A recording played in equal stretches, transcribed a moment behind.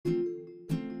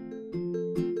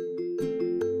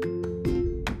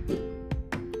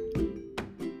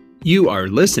You are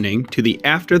listening to the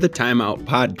After the Timeout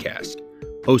podcast,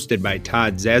 hosted by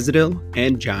Todd Zazadil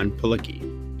and John Pilecki,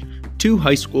 two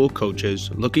high school coaches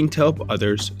looking to help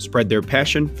others spread their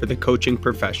passion for the coaching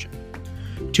profession.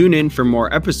 Tune in for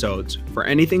more episodes for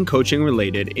anything coaching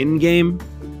related in-game,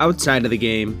 outside of the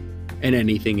game, and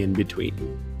anything in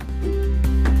between.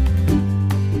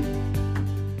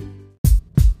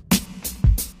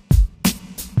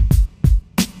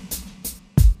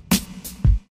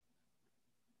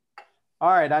 All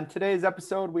right, on today's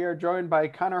episode, we are joined by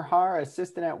Connor Haar,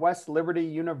 assistant at West Liberty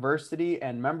University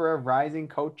and member of Rising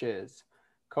Coaches.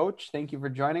 Coach, thank you for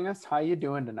joining us. How are you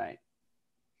doing tonight?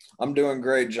 I'm doing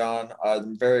great, John.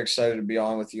 I'm very excited to be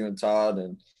on with you and Todd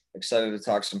and excited to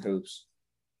talk some hoops.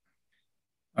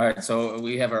 All right, so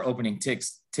we have our opening tip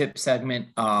segment.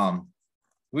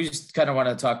 We just kind of want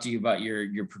to talk to you about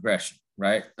your progression,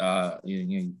 right?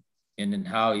 And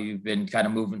how you've been kind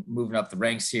of moving up the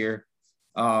ranks here.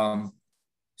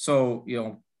 So,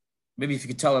 maybe if you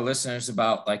could tell our listeners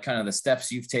about like kind of the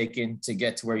steps you've taken to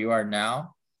get to where you are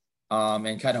now,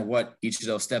 and kind of what each of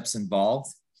those steps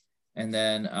involved. And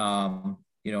then, how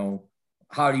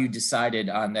do you decided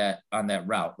on that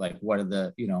route? Like, what are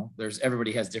the,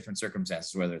 everybody has different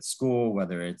circumstances, whether it's school,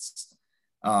 whether it's,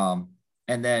 and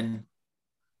then,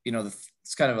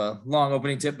 it's kind of a long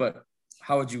opening tip, but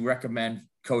how would you recommend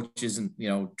coaches and,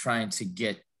 trying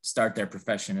to start their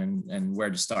profession and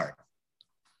where to start?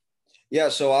 Yeah.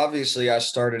 So obviously I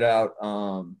started out,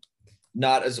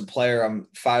 not as a player. I'm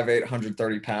 5'8",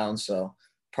 130 pounds. So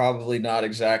probably not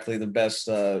exactly the best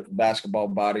basketball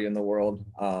body in the world.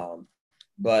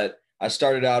 But I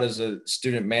started out as a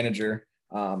student manager.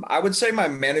 I would say my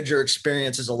manager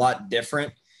experience is a lot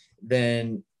different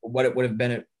than what it would have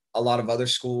been at a lot of other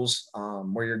schools,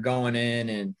 where you're going in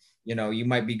and, you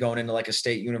might be going into like a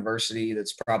state university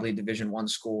that's probably a Division I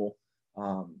school,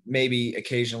 maybe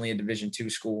occasionally a Division II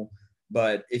school.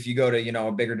 But if you go to,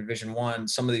 a bigger Division I,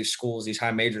 some of these schools, these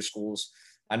high major schools,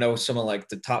 I know some of like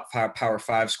the top Power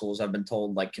 5 schools, I've been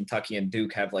told like Kentucky and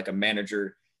Duke have like a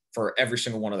manager for every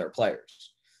single one of their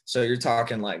players. So you're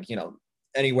talking like,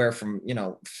 anywhere from,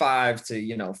 5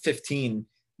 to, 15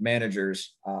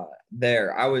 managers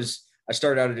there. I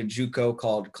started out at a JUCO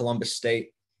called Columbus State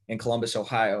in Columbus,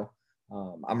 Ohio.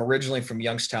 I'm originally from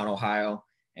Youngstown, Ohio,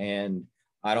 and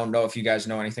I don't know if you guys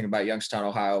know anything about Youngstown,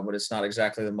 Ohio, but it's not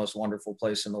exactly the most wonderful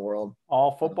place in the world.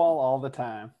 All football, all the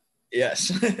time.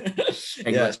 Yes.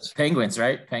 Yes. Penguins,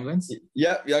 right? Penguins?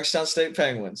 Yep. Youngstown State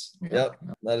Penguins. Yep.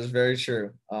 That is very true.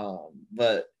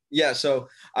 But yeah, so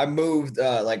I moved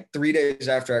like 3 days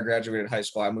after I graduated high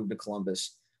school, I moved to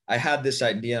Columbus. I had this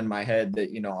idea in my head that,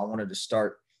 I wanted to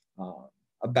start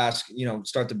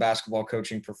start the basketball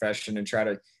coaching profession and try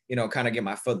to, kind of get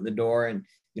my foot in the door. And,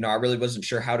 I really wasn't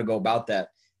sure how to go about that.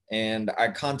 And I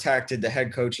contacted the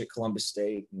head coach at Columbus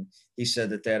State, and he said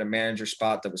that they had a manager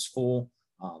spot that was full.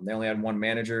 They only had one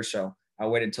manager. So I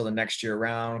waited till the next year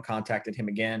around, contacted him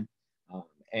again.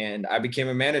 And I became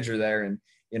a manager there. And,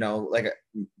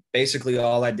 basically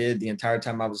all I did the entire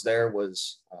time I was there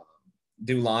was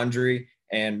do laundry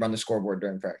and run the scoreboard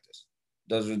during practice.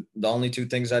 Those were the only two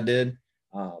things I did.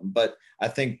 But I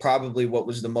think probably what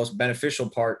was the most beneficial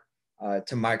part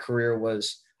to my career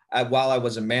was while I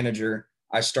was a manager,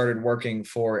 I started working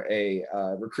for a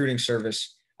recruiting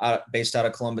service based out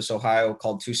of Columbus, Ohio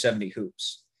called 270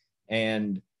 Hoops.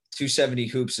 And 270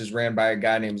 Hoops is ran by a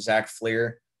guy named Zach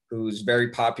Fleer, who's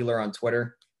very popular on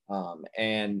Twitter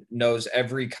and knows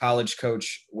every college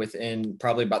coach within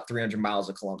probably about 300 miles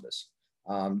of Columbus,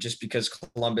 just because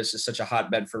Columbus is such a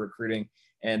hotbed for recruiting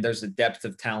and there's a depth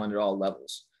of talent at all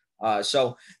levels.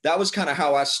 So that was kind of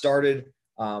how I started,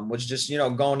 was just,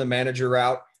 going the manager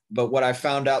route. But what I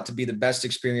found out to be the best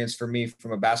experience for me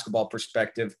from a basketball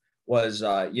perspective was,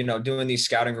 doing these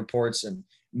scouting reports and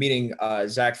meeting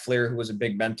Zach Fleer, who was a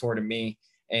big mentor to me.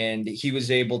 And he was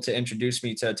able to introduce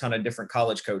me to a ton of different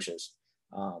college coaches.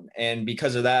 And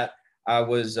because of that, I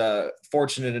was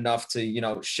fortunate enough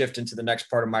to, shift into the next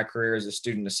part of my career as a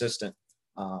student assistant.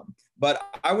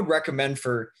 But I would recommend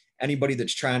for anybody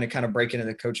that's trying to kind of break into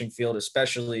the coaching field,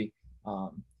 especially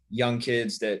young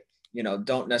kids that,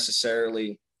 don't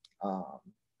necessarily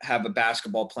have a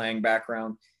basketball playing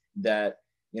background, that,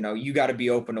 you got to be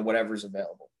open to whatever's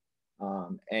available.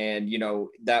 And,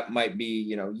 that might be,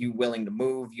 you willing to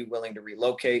move, you willing to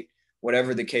relocate,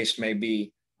 whatever the case may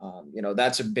be.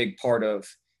 That's a big part of,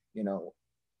 you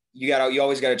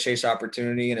always got to chase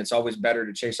opportunity, and it's always better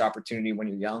to chase opportunity when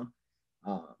you're young.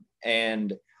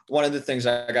 And one of the things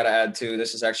I got to add to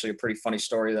this is actually a pretty funny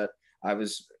story that I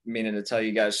was meaning to tell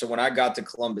you guys. So when I got to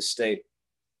Columbus State,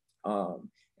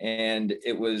 and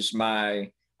it was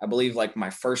I believe like my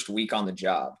first week on the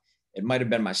job, it might've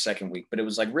been my second week, but it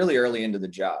was like really early into the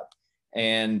job.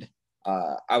 And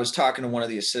I was talking to one of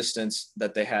the assistants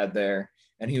that they had there,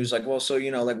 and he was like, well, so,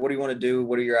 like, what do you want to do?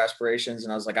 What are your aspirations?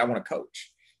 And I was like, I want to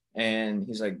coach. And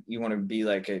he's like, you want to be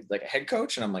like a head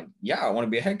coach? And I'm like, yeah, I want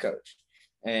to be a head coach.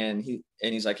 And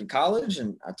he's like, in college?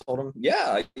 And I told him,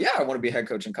 yeah, I want to be a head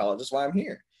coach in college. That's why I'm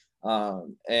here.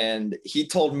 And he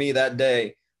told me that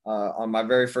day on my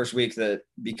very first week that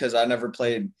because I never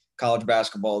played college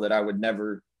basketball, that I would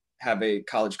never have a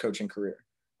college coaching career.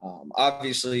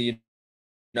 Obviously,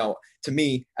 to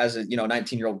me as a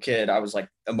 19-year-old kid, I was like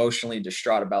emotionally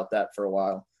distraught about that for a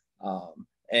while,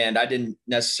 and I didn't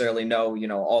necessarily know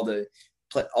all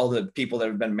the people that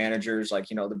have been managers, like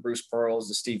the Bruce Pearls,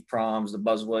 the Steve Proms, the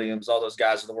Buzz Williams, all those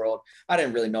guys of the world. I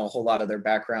didn't really know a whole lot of their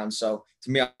background, so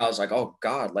to me, I was like, oh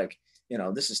God, like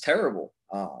this is terrible.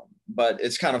 But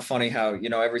it's kind of funny how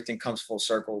everything comes full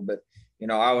circle. But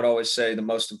I would always say the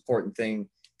most important thing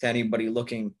to anybody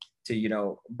looking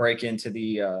to break into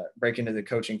the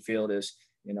coaching field is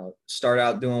start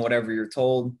out doing whatever you're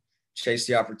told, chase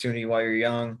the opportunity while you're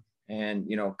young, and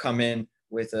come in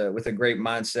with a great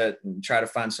mindset and try to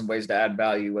find some ways to add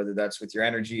value, whether that's with your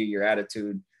energy, your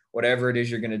attitude, whatever it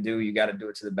is you're going to do. You got to do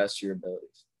it to the best of your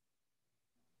abilities.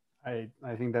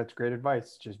 I think that's great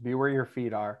advice. Just be where your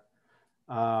feet are.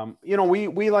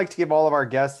 We like to give all of our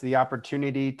guests the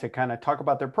opportunity to kind of talk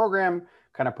about their program,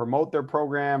 kind of promote their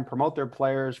program, promote their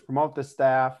players, promote the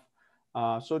staff.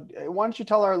 So why don't you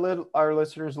tell our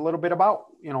listeners a little bit about,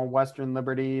 Western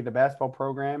Liberty, the basketball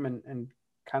program, and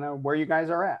kind of where you guys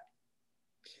are at.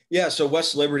 Yeah. So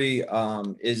West Liberty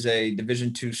is a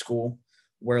Division II school.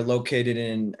 We're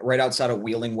located right outside of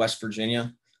Wheeling, West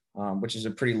Virginia, which is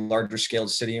a pretty larger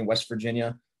scaled city in West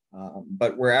Virginia.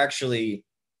 But we're actually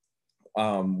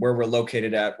where we're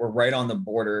located at, we're right on the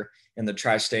border in the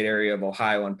tri-state area of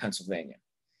Ohio and Pennsylvania.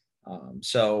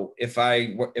 So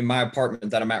in my apartment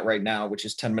that I'm at right now, which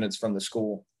is 10 minutes from the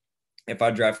school, if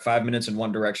I drive 5 minutes in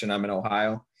one direction, I'm in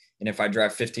Ohio. And if I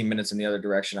drive 15 minutes in the other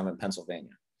direction, I'm in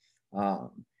Pennsylvania.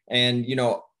 And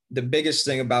the biggest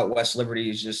thing about West Liberty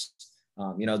is just,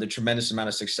 the tremendous amount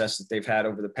of success that they've had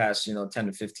over the past, 10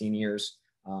 to 15 years.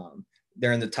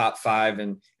 They're in the top 5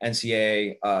 in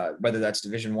NCAA, whether that's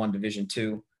Division I, Division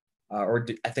II, or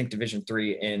I think Division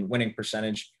III in winning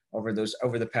percentage over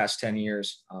the past 10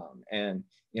 years. And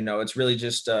it's really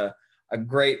just a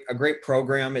great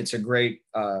program. It's a great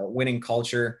winning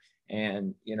culture.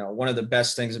 And one of the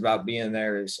best things about being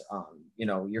there is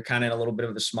you're kind of in a little bit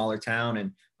of a smaller town,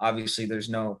 and obviously there's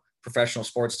no professional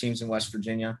sports teams in West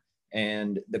Virginia,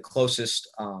 and the closest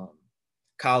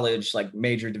college, like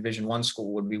major Division I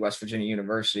school, would be West Virginia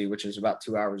University, which is about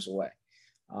 2 hours away.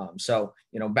 So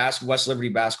West Liberty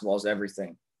basketball is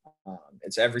everything.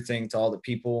 It's everything to all the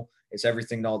people. It's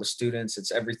everything to all the students.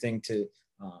 It's everything to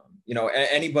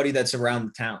anybody that's around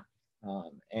the town.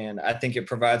 And I think it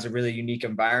provides a really unique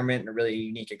environment and a really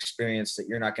unique experience that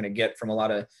you're not going to get from a lot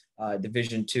of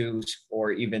Division IIs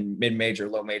or even mid-major,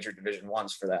 low-major Division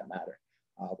Is for that matter.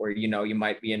 Where you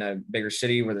might be in a bigger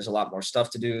city where there's a lot more stuff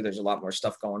to do. There's a lot more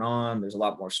stuff going on. There's a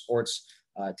lot more sports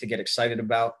to get excited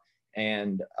about.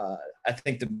 And I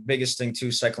think the biggest thing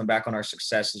too, cycling back on our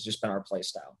success, has just been our play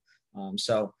style.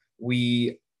 So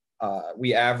we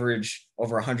average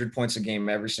over 100 points a game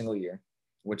every single year,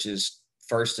 which is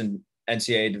first in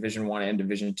NCAA Division I and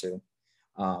Division II.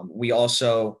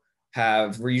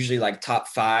 We're usually like top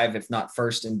 5, if not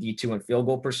first in D2 in field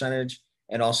goal percentage,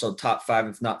 and also top 5,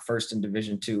 if not first in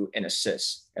Division II in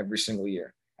assists every single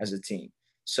year as a team.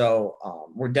 So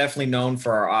we're definitely known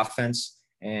for our offense,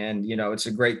 and, it's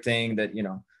a great thing that,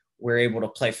 we're able to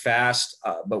play fast,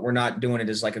 but we're not doing it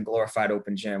as like a glorified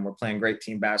open gym. We're playing great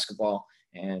team basketball.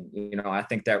 And, I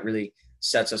think that really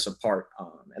sets us apart.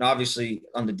 And obviously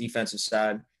on the defensive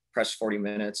side, press 40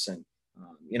 minutes. And,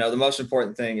 the most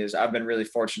important thing is I've been really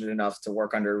fortunate enough to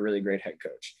work under a really great head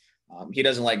coach. He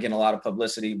doesn't like getting a lot of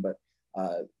publicity, but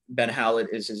Ben Howlett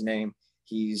is his name.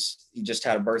 He just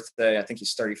had a birthday. I think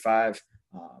he's 35.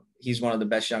 He's one of the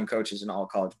best young coaches in all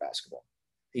college basketball.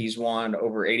 He's won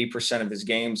over 80% of his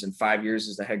games in 5 years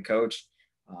as the head coach.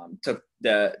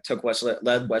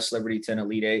 Led West Liberty to an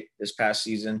Elite Eight this past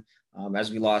season,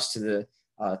 as we lost to the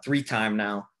 3-time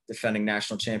now defending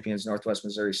national champions Northwest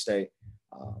Missouri State.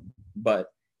 But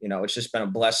it's just been a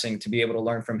blessing to be able to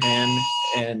learn from him.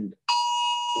 And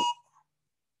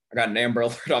I got an Amber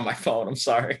Alert on my phone. I'm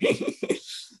sorry.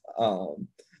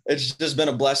 It's just been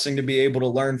a blessing to be able to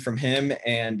learn from him,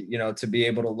 and to be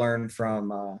able to learn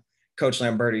from Coach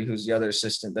Lamberti, who's the other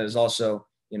assistant that is also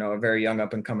a very young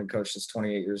up and coming coach that's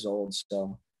 28 years old.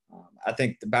 So I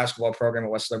think the basketball program at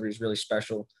West Liberty is really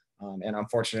special. And I'm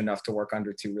fortunate enough to work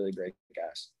under 2 really great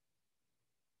guys.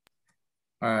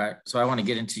 All right. So I want to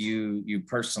get into you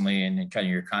personally and kind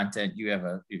of your content. You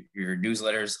have your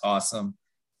newsletter is awesome.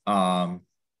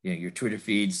 Your Twitter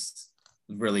feed's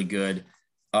really good.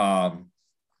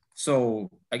 So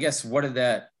I guess how did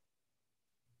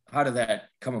that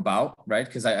come about? Right.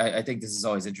 Cause I think this is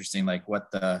always interesting. Like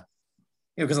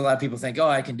because a lot of people think, oh,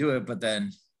 I can do it, but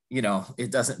then,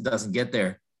 it doesn't get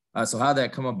there. So how did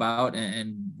that come about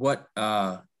and what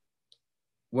kind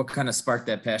of sparked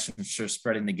that passion for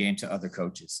spreading the game to other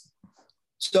coaches?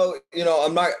 So,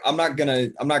 I'm not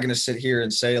gonna sit here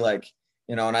and say like,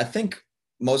 and I think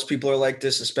most people are like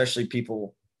this, especially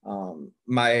people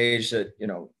my age that,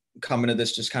 come into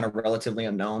this just kind of relatively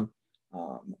unknown,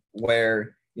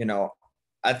 where,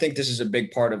 I think this is a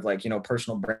big part of like,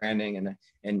 personal branding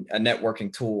and a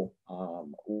networking tool,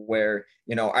 where,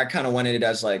 I kind of went in it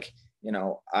as like,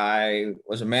 I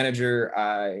was a manager,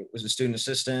 I was a student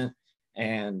assistant,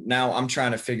 and now I'm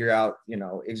trying to figure out,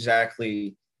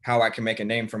 exactly how I can make a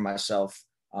name for myself,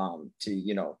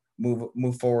 to,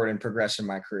 move forward and progress in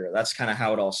my career. That's kind of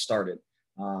how it all started.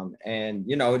 And,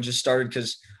 it just started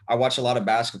because I watch a lot of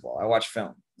basketball. I watch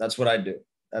film. That's what I do.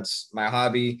 That's my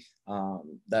hobby.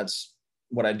 That's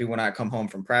what I do when I come home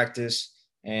from practice.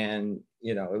 And,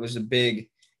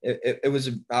 it was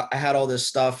I had all this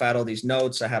stuff. I had all these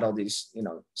notes. I had all these,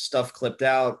 stuff clipped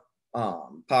out,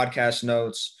 podcast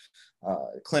notes,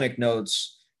 clinic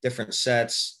notes, different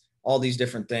sets, all these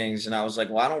different things. And I was like,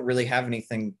 well, I don't really have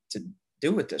anything to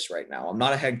do with this right now. I'm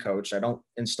not a head coach. I don't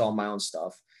install my own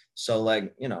stuff. So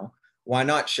like, why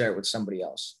not share it with somebody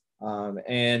else?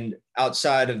 And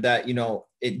outside of that,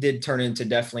 it did turn into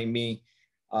definitely me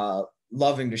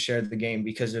loving to share the game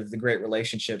because of the great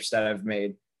relationships that I've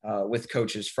made with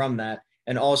coaches from that.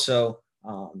 And also,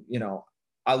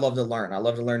 I love to learn. I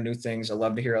love to learn new things. I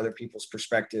love to hear other people's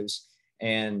perspectives.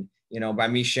 And, by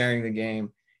me sharing the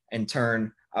game, in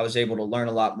turn, I was able to learn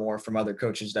a lot more from other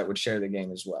coaches that would share the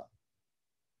game as well.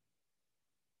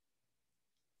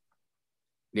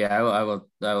 Yeah, I will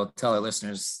tell our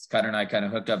listeners, Connor and I kind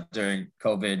of hooked up during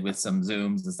COVID with some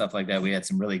Zooms and stuff like that. We had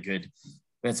some really good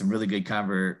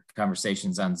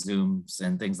conversations on Zooms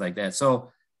and things like that.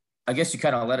 So I guess you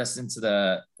kind of led us into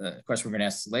the question we're going to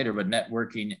ask later, but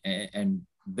networking and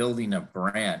building a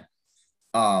brand.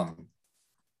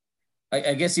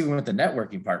 I guess even with the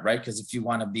networking part, right? Because if you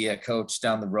want to be a coach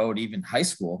down the road, even high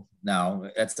school now,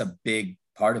 that's a big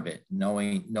part of it.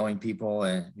 Knowing people,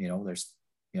 and there's,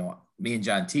 me and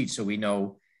John teach, so we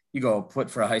know you go put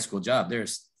for a high school job,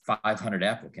 there's 500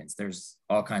 applicants. There's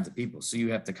all kinds of people, so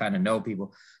you have to kind of know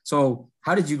people. So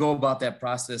how did you go about that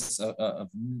process of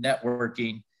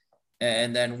networking?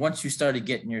 And then once you started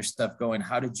getting your stuff going,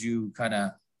 how did you kind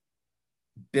of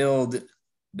build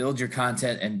your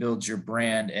content and build your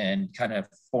brand and kind of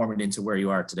form it into where you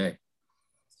are today?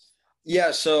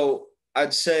 Yeah. So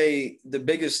I'd say the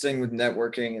biggest thing with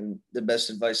networking and the best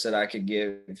advice that I could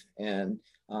give. And,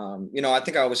 I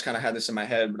think I always kind of had this in my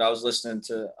head, but I was listening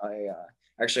to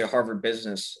actually a Harvard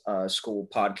Business School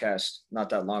podcast not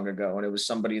that long ago. And it was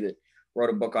somebody that wrote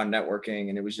a book on networking,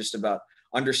 and it was just about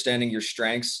understanding your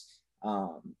strengths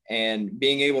and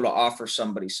being able to offer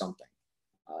somebody something.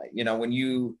 When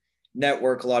you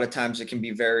network, a lot of times it can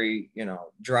be very,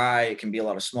 dry. It can be a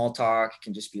lot of small talk. It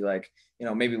can just be like,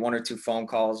 maybe one or two phone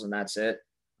calls and that's it.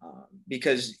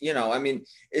 Because,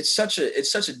 it's such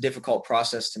a difficult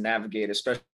process to navigate,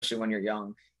 especially when you're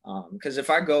young. Because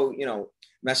if I go,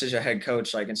 message a head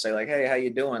coach, like, and say like, hey, how you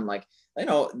doing? Like, they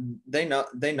know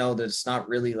that it's not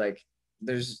really like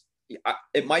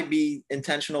it might be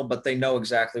intentional, but they know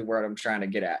exactly where I'm trying to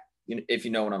get at, if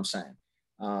you know what I'm saying.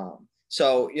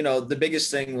 So, the biggest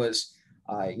thing was,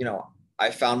 I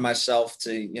found myself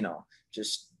to,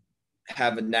 just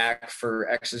have a knack for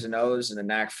X's and O's and a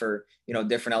knack for,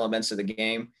 different elements of the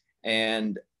game.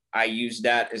 And I use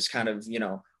that as kind of,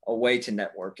 a way to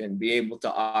network and be able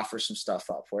to offer some stuff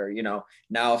up where,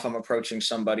 now if I'm approaching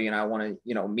somebody and I want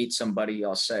to, meet somebody,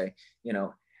 I'll say,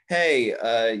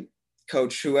 hey,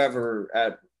 coach, whoever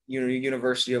at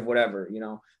university of whatever,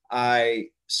 I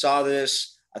saw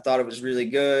this. I thought it was really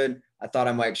good. I thought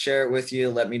I might share it with you.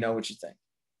 Let me know what you think.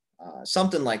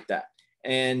 Something like that.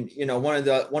 And, one of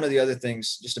the other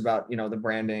things just about, the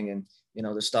branding and,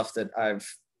 the stuff that I've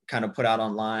kind of put out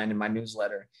online in my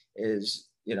newsletter is,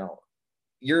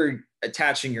 you're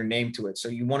attaching your name to it. So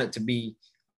you want it to be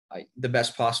the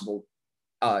best possible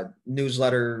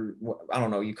newsletter. I don't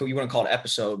know, you want to call it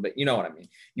episode, but you know what I mean?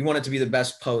 You want it to be the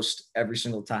best post every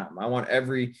single time. I want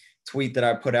every tweet that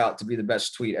I put out to be the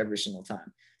best tweet every single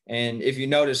time. And if you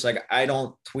notice, like, I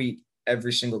don't tweet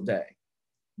every single day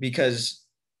because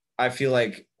I feel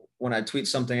like when I tweet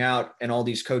something out and all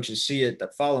these coaches see it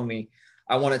that follow me,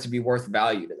 I want it to be worth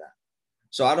value to them.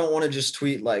 So I don't want to just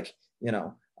tweet like,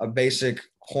 a basic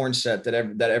horn set that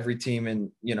every team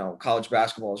in, college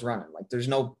basketball is running. Like there's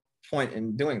no point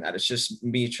in doing that. It's just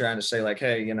me trying to say like,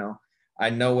 hey, I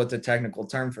know what the technical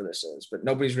term for this is, but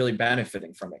nobody's really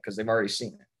benefiting from it because they've already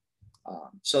seen it.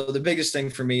 So the biggest thing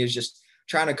for me is just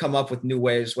trying to come up with new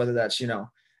ways, whether that's,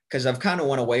 because I've kind of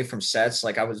went away from sets.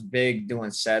 Like I was big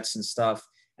doing sets and stuff.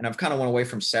 And I've kind of went away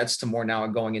from sets to more now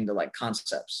going into like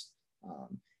concepts.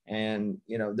 And,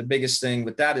 the biggest thing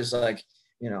with that is like,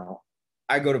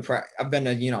 I go to, I've been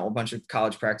to, a bunch of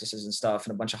college practices and stuff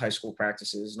and a bunch of high school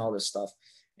practices and all this stuff.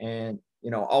 And,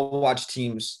 I'll watch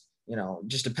teams,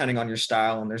 just depending on your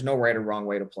style, and there's no right or wrong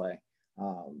way to play.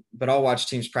 But I'll watch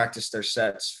teams practice their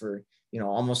sets for,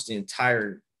 almost the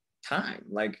entire time,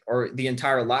 or the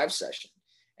entire live session.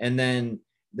 And then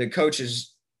the coach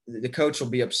will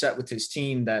be upset with his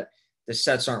team that the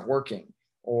sets aren't working,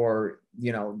 or,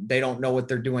 they don't know what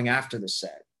they're doing after the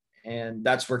set. And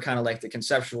that's where kind of like the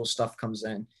conceptual stuff comes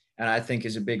in. And I think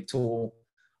is a big tool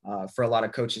for a lot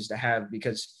of coaches to have,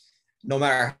 because no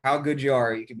matter how good you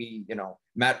are, you could be,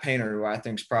 Matt Painter, who I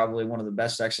think is probably one of the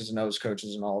best X's and O's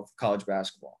coaches in all of college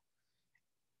basketball.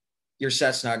 Your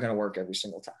set's not going to work every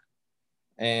single time.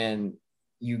 And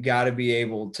you got to be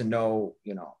able to know,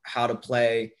 how to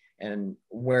play and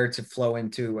where to flow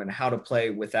into and how to play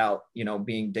without,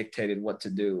 being dictated what to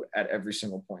do at every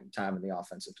single point in time in the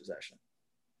offensive possession.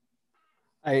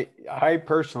 I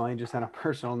personally, just on a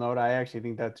personal note, I actually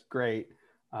think that's great.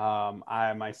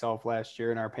 I myself last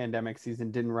year in our pandemic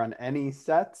season didn't run any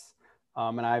sets.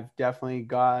 And I've definitely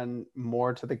gone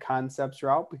more to the concepts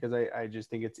route because I just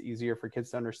think it's easier for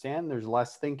kids to understand. There's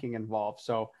less thinking involved.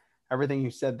 So everything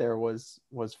you said there was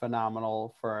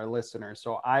phenomenal for our listeners.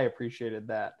 So I appreciated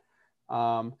that.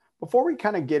 Before we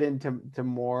kind of get into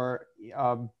more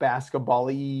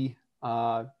basketball-y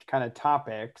kind of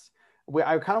topics,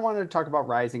 I kind of wanted to talk about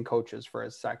rising coaches for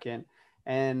a second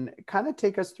and kind of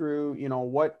take us through,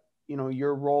 what,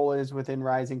 your role is within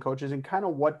Rising Coaches and kind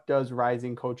of what does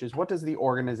Rising Coaches, what does the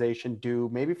organization do,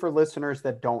 maybe for listeners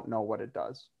that don't know what it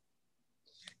does?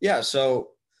 Yeah. So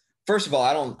first of all,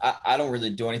 I don't really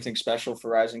do anything special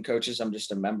for Rising Coaches. I'm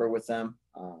just a member with them.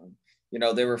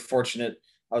 They were fortunate.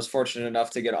 I was fortunate enough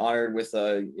to get honored with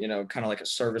a, kind of like a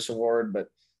service award, but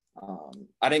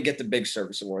I didn't get the big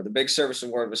service award. The big service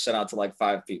award was sent out to like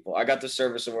 5 people. I got the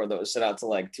service award that was sent out to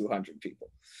like 200 people.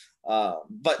 But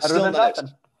better still nice.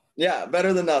 Yeah,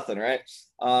 better than nothing, right?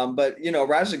 But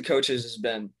Rising Coaches has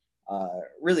been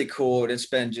really cool, and it's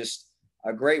been just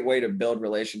a great way to build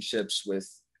relationships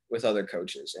with other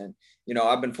coaches. And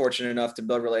I've been fortunate enough to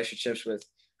build relationships with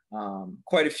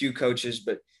quite a few coaches,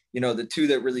 but the 2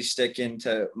 that really stick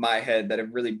into my head that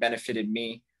have really benefited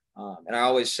me. And I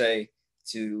always say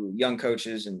to young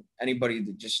coaches and anybody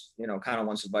that just, kind of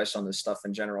wants advice on this stuff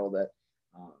in general, that,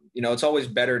 it's always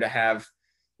better to have,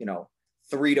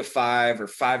 3 to 5 or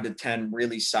 5 to 10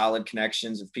 really solid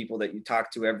connections of people that you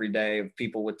talk to every day, of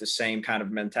people with the same kind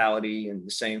of mentality and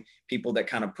the same people that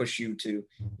kind of push you to,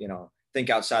 think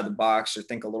outside the box or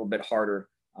think a little bit harder,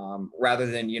 rather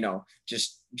than,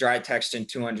 just dry texting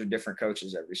 200 different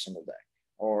coaches every single day,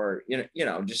 or,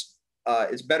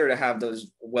 it's better to have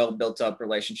those well built up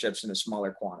relationships in a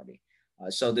smaller quantity.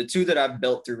 So the 2 that I've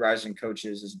built through Rising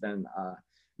Coaches has been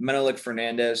Menelik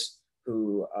Fernandez,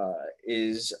 who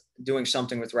is doing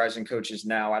something with Rising Coaches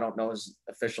now. I don't know his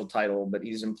official title, but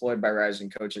he's employed by Rising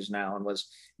Coaches now and was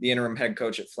the interim head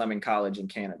coach at Fleming College in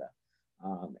Canada.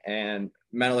 And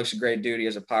Menelik's a great dude. He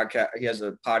has a podcast /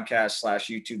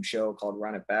 YouTube show called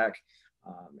Run It Back.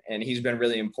 And he's been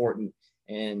really important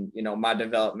in, my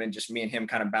development, just me and him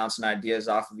kind of bouncing ideas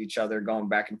off of each other, going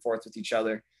back and forth with each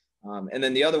other. And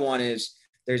then the other one is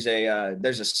there's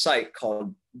a site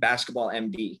called Basketball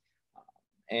MD.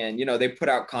 And, they put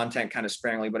out content kind of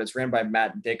sparingly, but it's ran by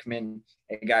Matt Dickman,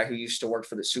 a guy who used to work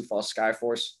for the Sioux Falls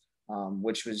Skyforce,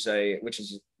 which was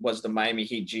the Miami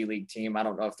Heat G League team. I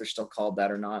don't know if they're still called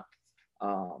that or not.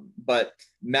 But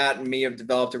Matt and me have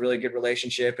developed a really good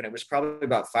relationship, and it was probably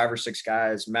about 5 or 6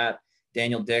 guys. Matt,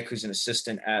 Daniel Dick, who's an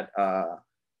assistant at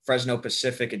Fresno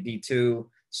Pacific at D2,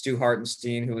 Stu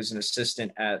Hartenstein, who is an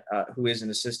assistant at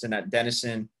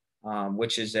Denison,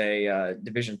 which is a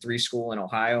Division III school in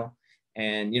Ohio.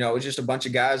 And, it was just a bunch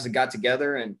of guys that got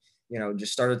together and,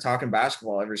 just started talking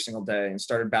basketball every single day and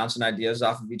started bouncing ideas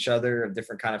off of each other of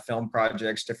different kind of film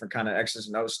projects, different kind of X's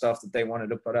and O's stuff that they wanted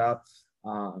to put out.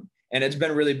 And it's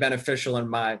been really beneficial in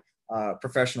my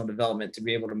professional development to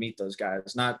be able to meet those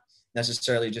guys, not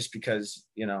necessarily just because,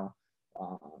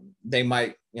 they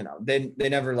might, they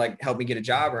never like help me get a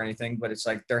job or anything, but it's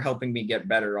like they're helping me get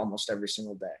better almost every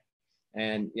single day.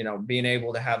 And, you know, being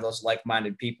able to have those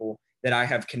like-minded people that I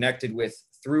have connected with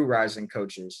through Rising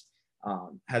Coaches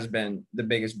has been the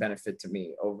biggest benefit to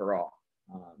me overall.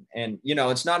 And, you know,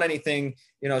 it's not anything,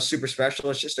 you know, super special.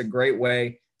 It's just a great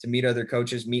way to meet other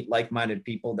coaches, meet like-minded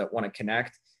people that want to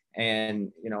connect.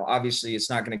 And, you know, obviously it's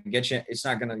not going to get you, it's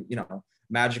not going to, you know,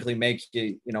 magically make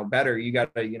you, you know, better. You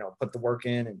got to, you know, put the work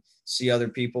in and see other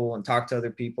people and talk to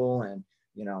other people. And,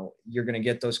 you know, you're going to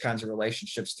get those kinds of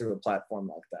relationships through a platform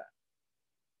like that.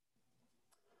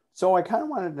 So I kind of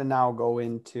wanted to now go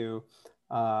into,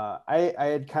 I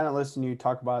had kind of listened to you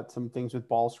talk about some things with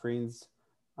ball screens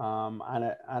on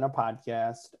a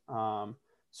podcast.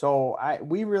 So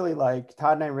we really like,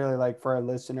 Todd and I really like for our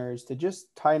listeners to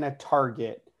just kind of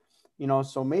target, you know,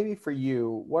 so maybe for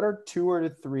you, what are 2 or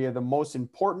 3 of the most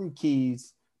important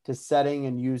keys to setting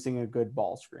and using a good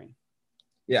ball screen?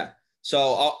 Yeah.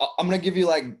 So I'm going to give you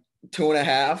like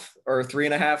 2.5 or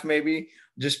 3.5, maybe,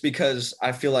 just because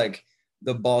I feel like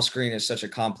the ball screen is such a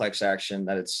complex action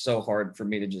that it's so hard for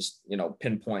me to just, you know,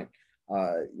 pinpoint,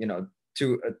 you know,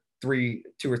 2 or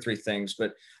 3 things.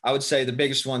 But I would say the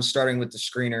biggest one, starting with the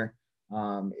screener,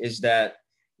 is that,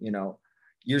 you know,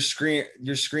 your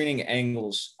screening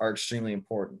angles are extremely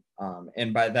important.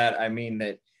 And by that, I mean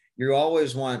that you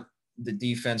always want the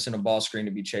defense in a ball screen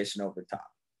to be chasing over top.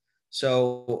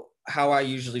 So how I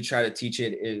usually try to teach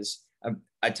it is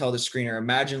I tell the screener,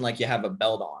 imagine like you have a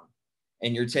belt on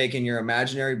and you're taking your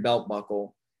imaginary belt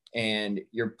buckle and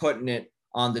you're putting it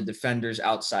on the defender's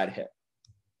outside hip.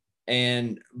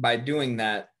 And by doing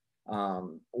that,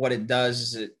 what it does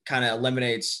is it kind of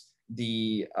eliminates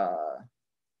the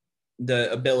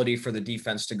ability for the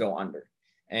defense to go under.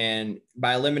 And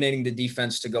by eliminating the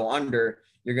defense to go under,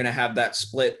 you're going to have that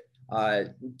split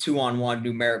 2-on-1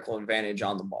 numerical advantage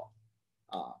on the ball.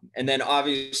 And then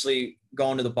obviously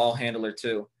going to the ball handler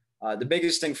too. The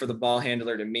biggest thing for the ball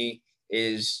handler to me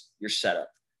is your setup.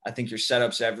 I think your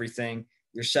setup's everything.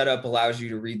 Your setup allows you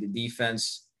to read the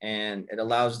defense, and it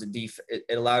allows it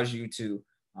allows you to,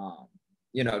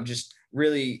 you know, just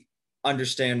really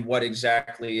understand what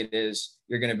exactly it is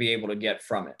you're going to be able to get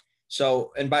from it.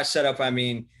 So, and by setup, I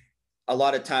mean, a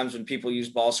lot of times when people use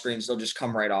ball screens, they'll just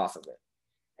come right off of it.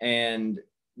 And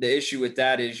the issue with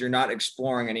that is you're not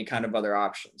exploring any kind of other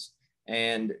options.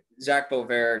 And Zach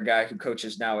Bover, a guy who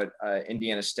coaches now at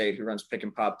Indiana State, who runs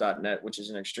pickandpop.net, which is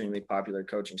an extremely popular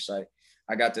coaching site,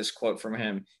 I got this quote from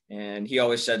him, and he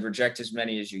always said, reject as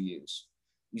many as you use.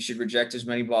 You should reject as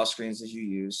many ball screens as you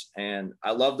use. And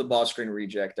I love the ball screen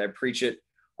reject. I preach it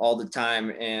all the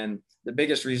time. And the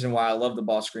biggest reason why I love the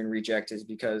ball screen reject is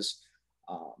because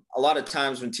a lot of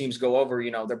times when teams go over,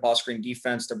 you know, their ball screen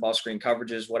defense, their ball screen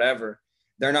coverages, whatever,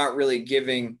 they're not really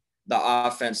giving the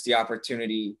offense the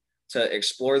opportunity to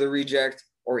explore the reject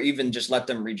or even just let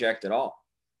them reject at all.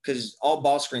 Because all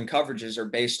ball screen coverages are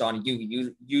based on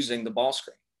you using the ball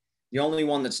screen. The only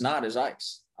one that's not is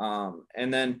ice.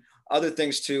 And then other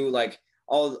things too, like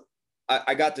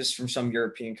I got this from some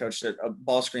European coach that a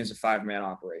ball screen is a 5-man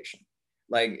operation.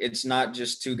 Like it's not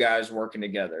just 2 guys working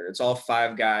together. It's all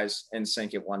 5 guys in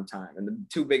sync at one time. And the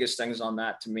 2 biggest things on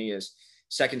that to me is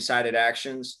second-sided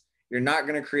actions. You're not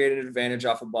going to create an advantage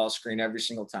off a ball screen every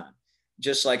single time,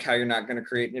 just like how you're not going to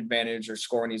create an advantage or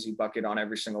score an easy bucket on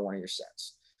every single one of your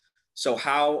sets. So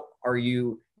how are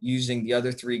you using the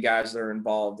other 3 guys that are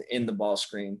involved in the ball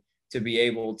screen to be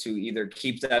able to either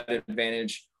keep that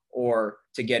advantage or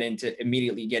to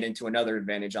immediately get into another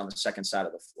advantage on the second side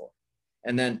of the floor?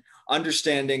 And then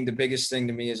understanding, the biggest thing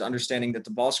to me is understanding that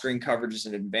the ball screen coverage is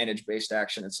an advantage-based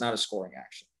action. It's not a scoring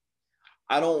action.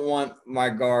 I don't want my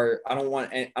guard. I don't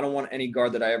want any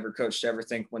guard that I ever coached to ever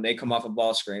think when they come off a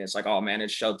ball screen, it's like, oh man,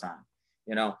 it's showtime.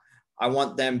 You know, I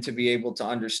want them to be able to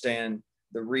understand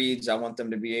the reads. I want them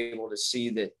to be able to see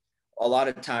that a lot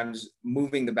of times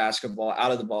moving the basketball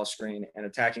out of the ball screen and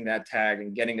attacking that tag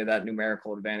and getting to that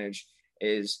numerical advantage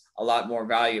is a lot more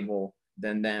valuable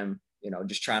than them, you know,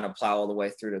 just trying to plow all the way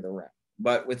through to the rim.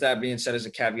 But with that being said, as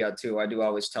a caveat too, I do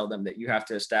always tell them that you have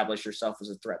to establish yourself as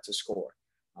a threat to score.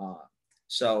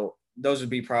 So those would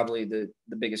be probably the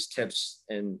biggest tips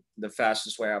in the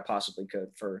fastest way I possibly could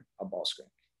for a ball screen.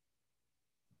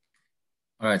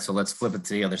 All right, so let's flip it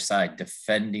to the other side,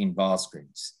 defending ball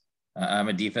screens. I'm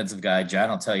a defensive guy. John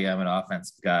will tell you I'm an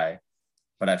offensive guy,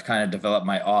 but I've kind of developed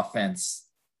my offense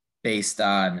based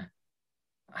on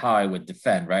how I would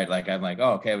defend, right? Like I'm like,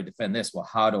 oh, okay, I would defend this. Well,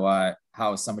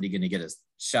 how is somebody going to get a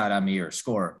shot on me or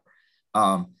score?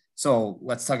 So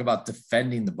let's talk about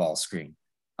defending the ball screen.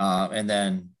 And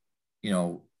then, you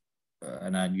know,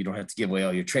 you don't have to give away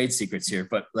all your trade secrets here,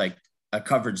 but like a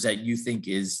coverage that you think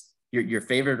is your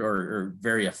favorite or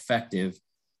very effective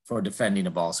for defending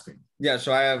a ball screen. Yeah.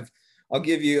 So I have I'll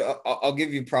give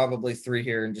you probably three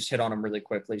here and just hit on them really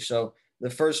quickly. So the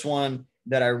first one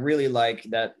that I really like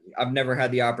that I've never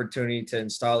had the opportunity to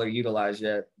install or utilize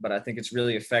yet, but I think it's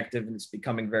really effective and it's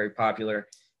becoming very popular,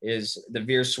 is the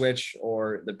veer switch,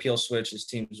 or the peel switch as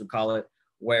teams would call it,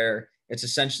 where it's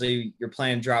essentially you're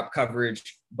playing drop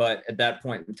coverage, but at that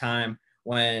point in time,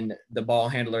 when the ball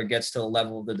handler gets to the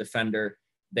level of the defender,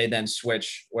 they then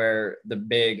switch where the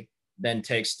big then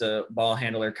takes the ball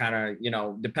handler kind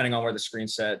of, depending on where the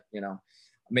screen's set,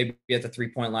 maybe at the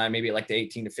 3-point line, maybe like the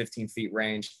 18 to 15 feet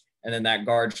range. And then that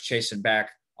guard's chasing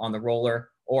back on the roller,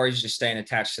 or he's just staying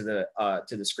attached to the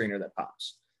screener that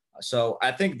pops. So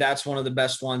I think that's one of the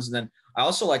best ones. And then I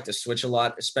also like to switch a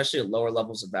lot, especially at lower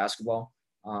levels of basketball,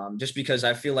 just because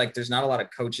I feel like there's not a lot of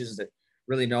coaches that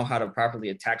really know how to properly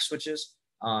attack switches.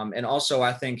 And also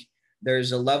I think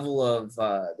there's a level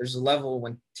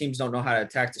when teams don't know how to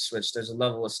attack the switch, there's a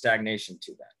level of stagnation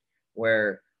to that,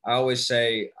 where I always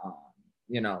say,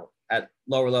 at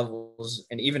lower levels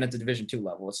and even at the Division II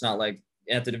level, it's not like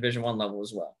at the Division I level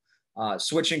as well.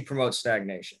 Switching promotes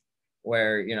stagnation,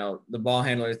 where, the ball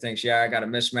handler thinks, I got a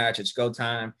mismatch, it's go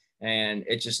time. And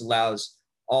it just allows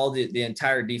all the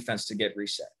entire defense to get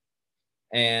reset.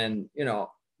 And,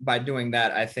 by doing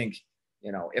that, I think,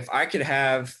 if I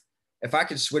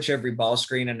could switch every ball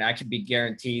screen and I could be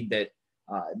guaranteed that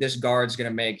this guard's going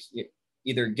to make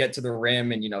either get to the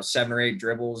rim and, 7 or 8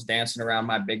 dribbles dancing around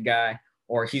my big guy,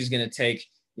 or he's going to take,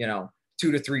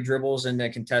 2 to 3 dribbles in the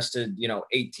contested,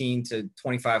 18 to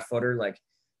 25 footer. Like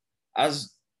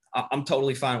I'm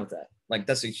totally fine with that. Like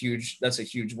that's a huge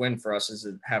win for us as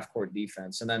a half court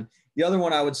defense. And then the other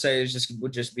one I would say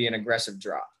would just be an aggressive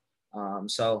drop.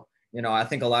 So, I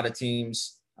think a lot of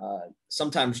teams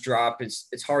sometimes drop.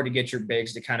 It's hard to get your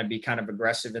bigs to kind of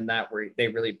aggressive in that, where they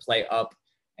really play up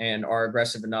and are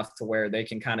aggressive enough to where they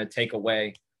can kind of take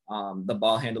away the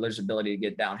ball handler's ability to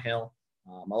get downhill.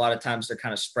 A lot of times they're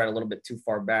kind of spread a little bit too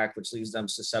far back, which leaves them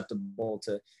susceptible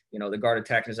to, the guard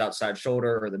attacking his outside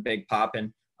shoulder or the big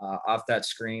popping off that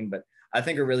screen. But I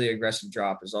think a really aggressive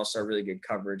drop is also a really good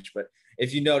coverage. But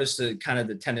if you notice the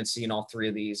tendency in all three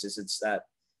of these is it's that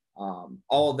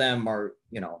all of them are,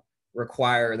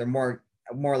 they're more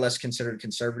or less considered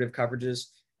conservative coverages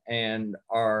and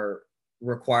are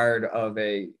required of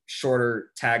a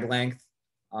shorter tag length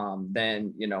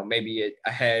than, maybe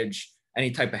a hedge,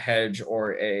 any type of hedge,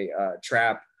 or a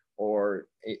trap, or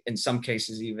in some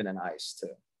cases, even an ice too.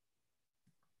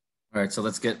 All right. So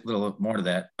let's get a little more to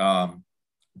that.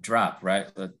 Drop, right?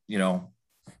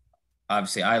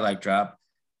 Obviously I like drop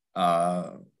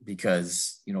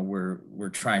because, we're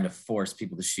trying to force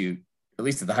people to shoot, at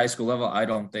least at the high school level. I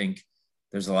don't think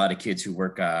there's a lot of kids who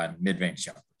work on mid-range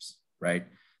jumpers, right?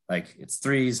 Like it's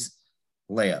threes,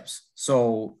 layups.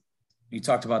 So you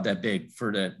talked about that big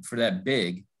for that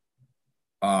big,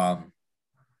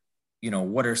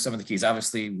 what are some of the keys?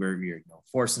 Obviously you're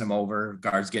forcing them over,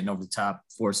 guards getting over the top,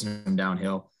 forcing them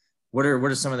downhill. What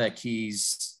are some of that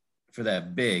keys for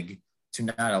that big to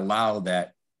not allow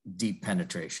that deep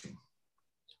penetration?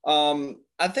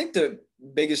 I think the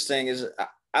biggest thing is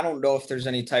I don't know if there's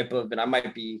any type of, and I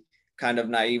might be kind of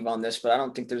naive on this, but I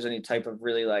don't think there's any type of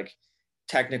really like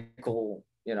technical,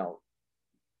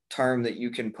 term that you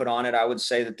can put on it. I would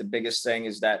say that the biggest thing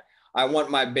is that I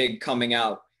want my big coming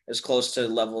out as close to the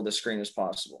level of the screen as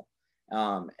possible.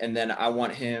 And then I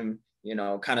want him,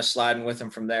 kind of sliding with him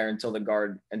from there until the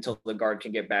guard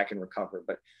can get back and recover.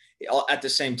 But at the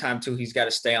same time too, he's got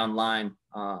to stay on line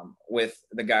with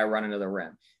the guy running to the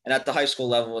rim. And at the high school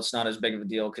level, it's not as big of a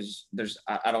deal because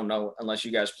I don't know, unless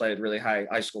you guys play at really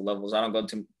high school levels. I don't go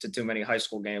to too many high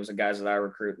school games of guys that I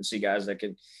recruit and see guys that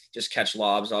could just catch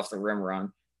lobs off the rim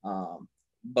run.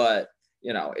 But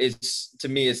to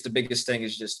me, it's the biggest thing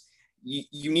is just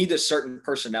you need a certain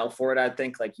personnel for it. I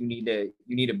think like you need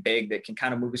a big that can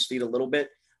kind of move his feet a little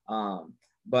bit.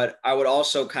 But I would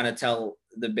also kind of tell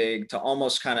the big to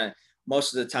almost kind of,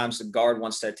 most of the times the guard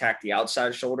wants to attack the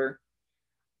outside shoulder.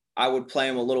 I would play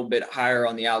him a little bit higher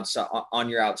on the outside, on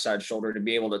your outside shoulder, to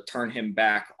be able to turn him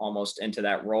back almost into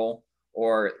that roll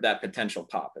or that potential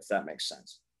pop, if that makes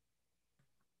sense.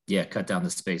 Yeah. Cut down the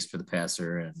space for the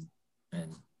passer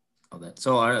and all that.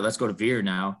 So, all right, let's go to veer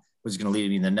now, which is going to lead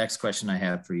me to the next question I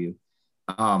have for you.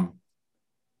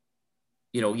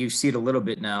 You see it a little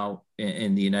bit now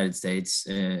in the United States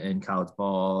in college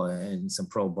ball and some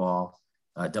pro ball.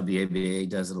 WABA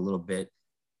does it a little bit.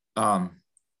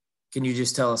 Can you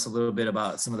just tell us a little bit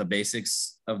about some of the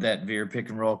basics of that veer pick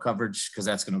and roll coverage? Because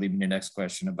that's going to lead me to the next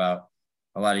question about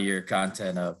a lot of your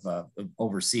content of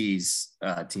overseas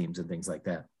teams and things like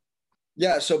that.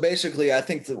 Yeah. So basically, I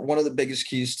think that one of the biggest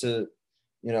keys to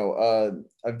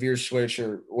a veer switch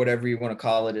or whatever you want to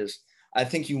call it is, I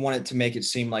think you want it to make it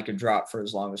seem like a drop for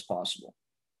as long as possible.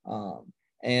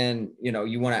 And,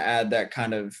 you want to add that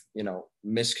kind of,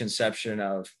 misconception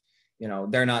of,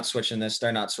 they're not switching this,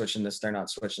 they're not switching this, they're not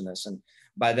switching this. And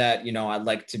by that, I'd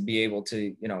like to be able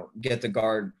to, get the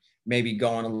guard maybe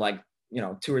going like,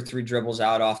 2 or 3 dribbles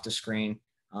out off the screen.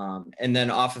 And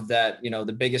then off of that,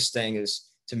 the biggest thing is,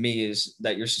 to me, is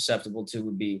that you're susceptible to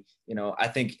would be, I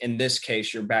think in this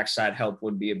case, your backside help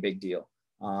would be a big deal,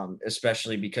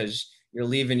 especially because you're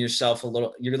leaving yourself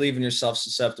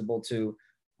susceptible to,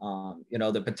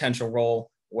 the potential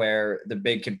role where the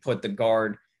big can put the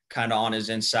guard kind of on his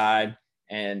inside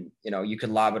and, you could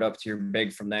lob it up to your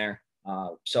big from there.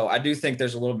 So I do think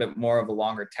there's a little bit more of a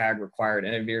longer tag required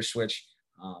in a veer switch.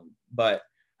 But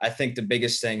I think the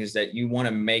biggest thing is that you want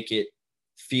to make it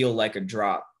feel like a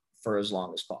drop for as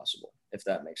long as possible, if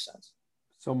that makes sense.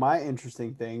 So my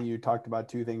interesting thing, you talked about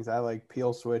 2 things. I like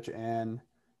peel switch and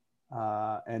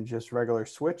just regular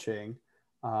switching.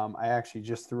 I actually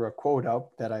just threw a quote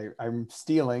up that I'm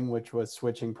stealing, which was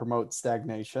switching promotes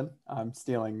stagnation. I'm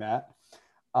stealing that.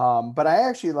 But I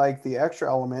actually like the extra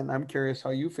element. I'm curious how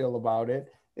you feel about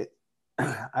it.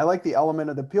 I like the element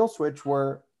of the peel switch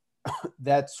where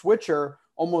that switcher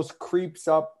almost creeps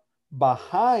up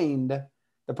behind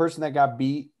the person that got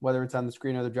beat, whether it's on the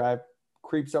screen or the drive,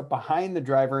 creeps up behind the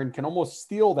driver and can almost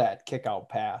steal that kick out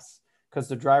pass because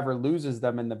the driver loses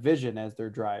them in the vision as they're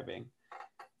driving.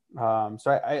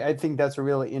 So I think that's a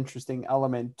really interesting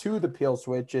element to the peel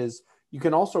switch is you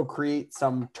can also create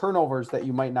some turnovers that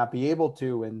you might not be able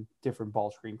to in different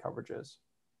ball screen coverages.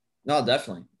 No,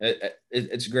 definitely.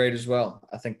 It's great as well.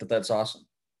 I think that's awesome.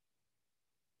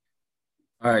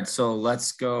 All right. So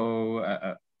let's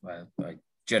go,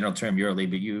 general term EuroLeague,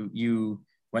 but you,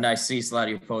 when I see a lot of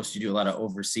your posts, you do a lot of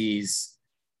overseas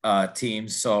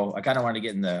teams. So I kind of want to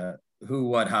get in the who,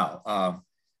 what, how.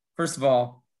 First of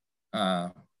all,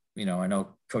 I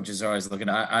know coaches are always looking.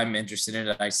 I'm interested in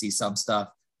it. I see some stuff.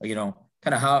 Kind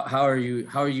of how are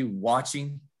you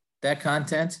watching that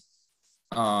content?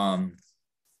 And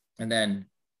then,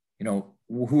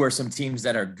 who are some teams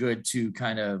that are good to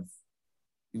kind of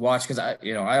watch? Because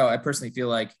I personally feel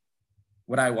like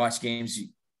when I watch games,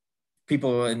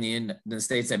 people in the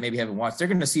States that maybe haven't watched, they're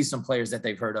going to see some players that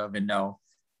they've heard of and know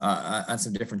on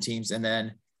some different teams. And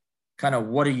then kind of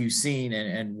what are you seeing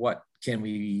and what can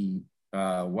we,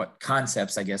 what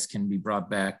concepts, I guess, can be brought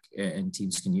back and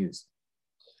teams can use?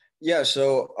 Yeah.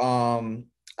 So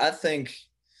I think,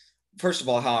 first of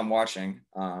all, how I'm watching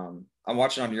on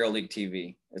EuroLeague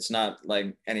TV. It's not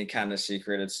like any kind of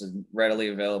secret. It's a readily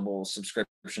available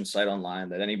subscription site online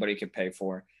that anybody could pay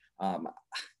for.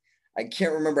 I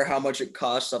can't remember how much it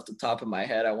costs off the top of my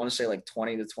head. I want to say like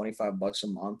 $20 to $25 a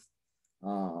month.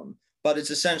 But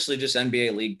it's essentially just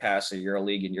NBA League Pass,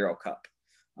 EuroLeague, and Euro Cup.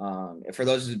 And for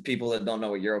those people that don't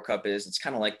know what Euro Cup is, it's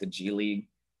kind of like the G League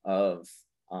of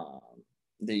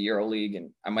the EuroLeague.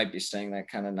 And I might be saying that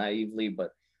kind of naively,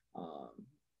 but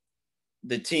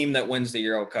the team that wins the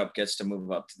Euro Cup gets to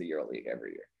move up to the EuroLeague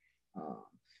every year.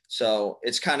 So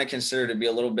it's kind of considered to be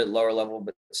a little bit lower level,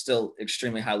 but still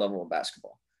extremely high level of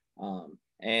basketball.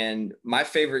 And my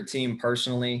favorite team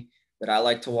personally that I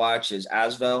like to watch is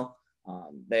ASVEL.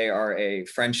 They are a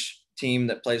French team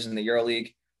that plays in the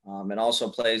EuroLeague and also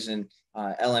plays in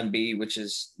LNB, which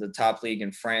is the top league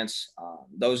in France.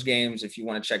 Those games, if you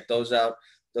want to check those out,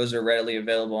 those are readily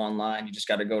available online. You just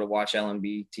got to go to Watch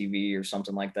LNB TV or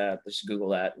something like that. Just Google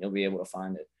that and you'll be able to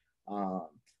find it.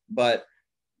 But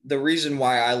the reason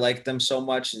why I like them so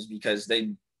much is because they're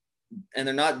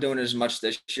not doing as much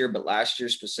this year, but last year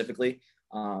specifically,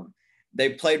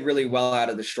 they played really well out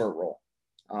of the short roll.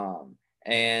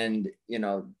 And,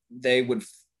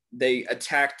 they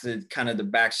attacked the kind of the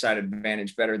backside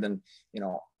advantage better than,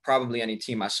 probably any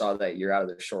team I saw that year out of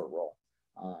the short roll.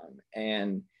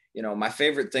 And, my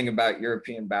favorite thing about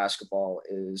European basketball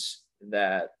is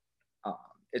that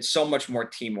it's so much more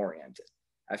team oriented,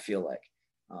 I feel like.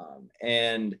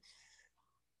 And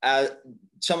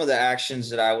some of the actions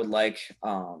that I would like,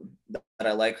 that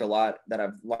I like a lot that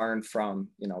I've learned from,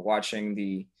 watching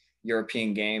the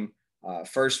European game,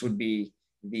 first would be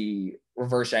the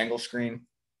reverse angle screen.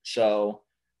 So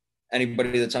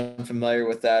anybody that's unfamiliar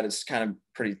with that, it's kind of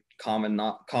pretty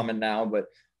not common now, but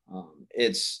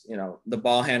it's, the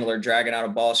ball handler dragging out a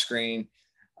ball screen.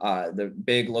 The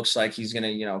big looks like he's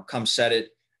going to, come set it,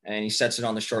 and he sets it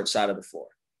on the short side of the floor.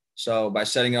 So by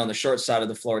setting it on the short side of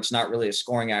the floor, it's not really a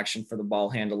scoring action for the ball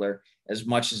handler as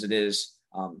much as it is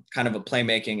kind of a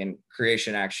playmaking and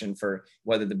creation action for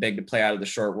whether the big to play out of the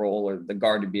short roll or the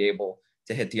guard to be able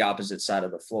to hit the opposite side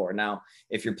of the floor. Now,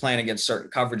 if you're playing against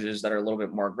certain coverages that are a little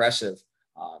bit more aggressive,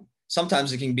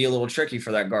 sometimes it can be a little tricky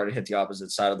for that guard to hit the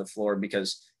opposite side of the floor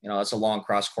because, it's a long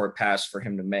cross court pass for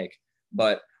him to make.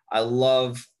 But I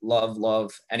love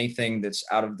anything that's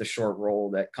out of the short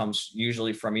roll that comes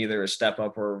usually from either a step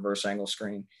up or a reverse angle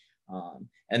screen.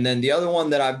 And then the other one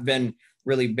that I've been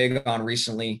really big on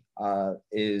recently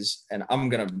is, and I'm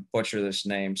going to butcher this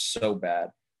name so bad,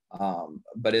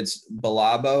 but it's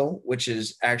Balabo, which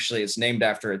is actually, it's named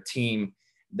after a team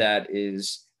that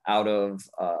is out of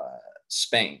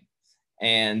Spain.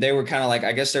 And they were kind of like,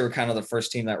 I guess they were kind of the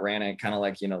first team that ran it, kind of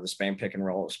like, the Spain pick and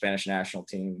roll, Spanish national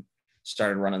team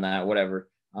started running that, whatever.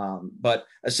 But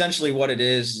essentially what it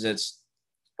is it's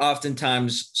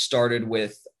oftentimes started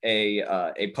with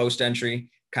a post entry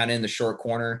kind of in the short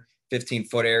corner,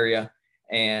 15-foot area,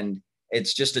 and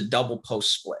it's just a double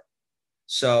post split.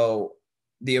 So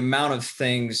the amount of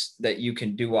things that you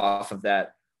can do off of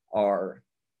that are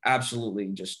absolutely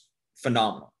just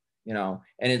phenomenal.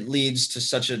 And it leads to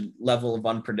such a level of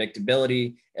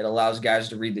unpredictability. It allows guys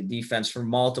to read the defense for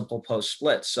multiple post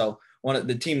splits. So one of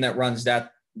the team that runs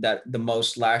that the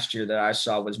most last year that I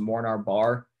saw was Mornar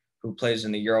Bar, who plays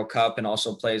in the Euro Cup and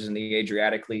also plays in the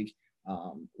Adriatic League,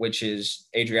 which is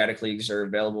Adriatic Leagues are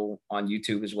available on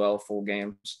YouTube as well, full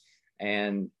games.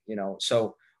 And,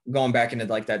 so going back into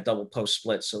like that double post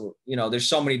split. So, there's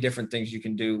so many different things you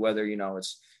can do, whether,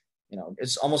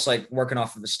 it's almost like working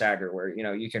off of a stagger where,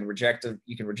 you can reject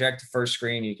the first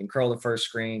screen, you can curl the first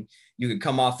screen, you can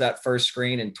come off that first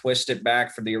screen and twist it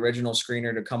back for the original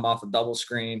screener to come off a double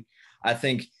screen. I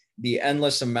think the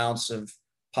endless amounts of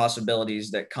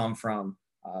possibilities that come from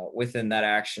within that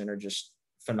action are just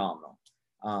phenomenal.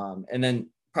 And then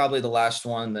probably the last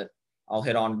one that I'll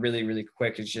hit on really, really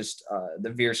quick is just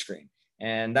the veer screen.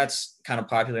 And that's kind of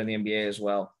popular in the NBA as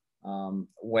well,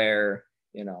 where,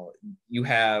 you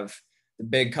have the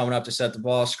big coming up to set the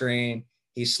ball screen.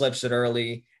 He slips it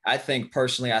early. I think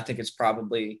it's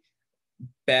probably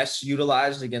best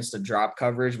utilized against the drop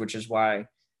coverage, which is why it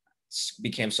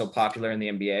became so popular in the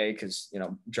NBA because,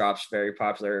 drop's very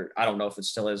popular. I don't know if it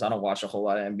still is. I don't watch a whole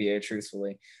lot of NBA,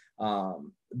 truthfully.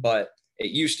 But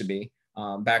it used to be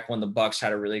back when the Bucks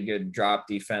had a really good drop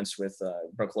defense with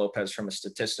Brook Lopez from a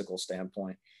statistical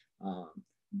standpoint.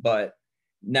 But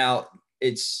now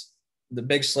it's the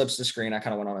big slips the screen. I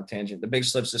kind of went on a tangent. The big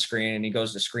slips the screen and he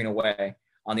goes to screen away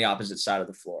on the opposite side of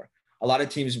the floor. A lot of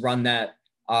teams run that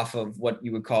off of what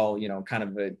you would call, kind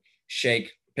of a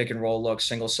shake pick and roll look,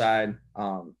 single side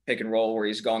pick and roll where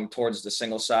he's going towards the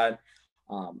single side.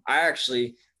 I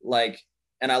actually like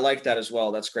that as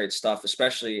well. That's great stuff,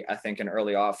 especially I think in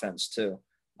early offense too.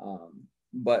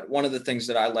 But one of the things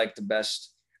that I like the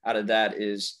best out of that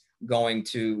is going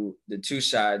to the two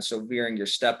sides. So veering your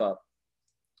step up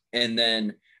and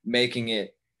then making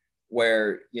it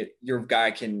where your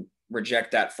guy can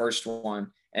reject that first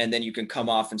one. And then you can come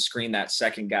off and screen that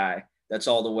second guy that's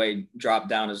all the way dropped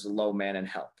down as the low man and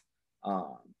help.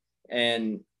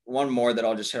 And one more that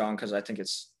I'll just hit on because I think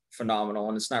it's phenomenal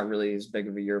and it's not really as big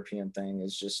of a European thing,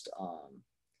 is just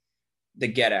the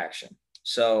get action.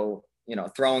 So,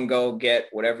 throw and go, get,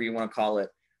 whatever you want to call it.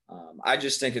 I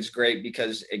just think it's great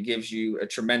because it gives you a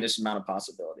tremendous amount of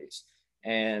possibilities.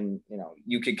 And,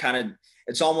 you could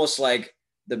it's almost like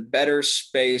the better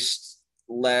spaced,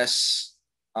 less,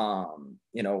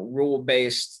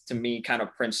 rule-based, to me, kind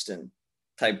of Princeton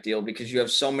type deal, because you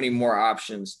have so many more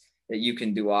options that you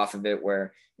can do off of it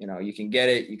where, you can get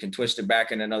it, you can twist it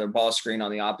back in another ball screen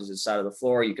on the opposite side of the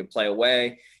floor. You can play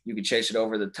away, you can chase it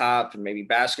over the top and maybe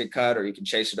basket cut, or you can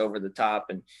chase it over the top.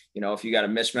 And, if you got a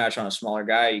mismatch on a smaller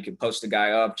guy, you can post the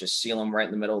guy up, just seal him right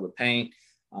in the middle of the paint.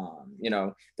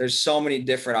 There's so many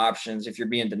different options. If you're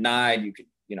being denied, you could,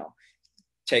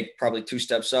 take probably two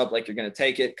steps up, like you're going to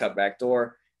take it, cut back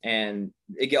door. And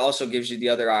it also gives you the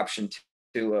other option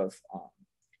too of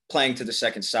playing to the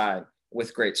second side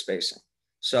with great spacing.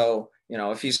 So,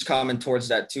 if he's coming towards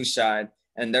that two side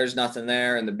and there's nothing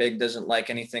there and the big doesn't like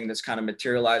anything that's kind of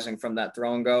materializing from that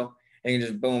throw and go, and you can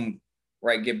just boom,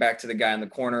 right, get back to the guy in the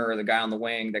corner or the guy on the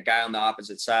wing, the guy on the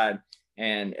opposite side.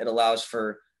 And it allows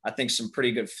for, I think, some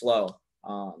pretty good flow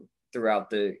throughout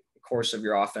the course of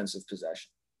your offensive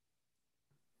possession.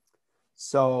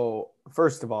 So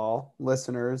first of all,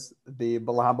 listeners, the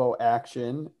Balabo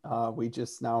action, we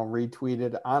just now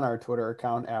retweeted on our Twitter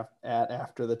account at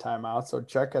After the Timeout. So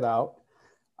check it out.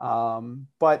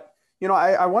 But,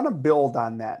 I want to build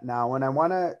on that now. And I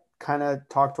want to kind of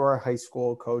talk to our high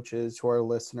school coaches who are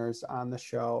listeners on the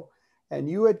show. And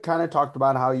you had kind of talked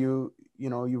about how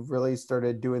you've really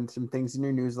started doing some things in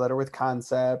your newsletter with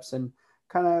concepts and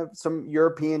kind of some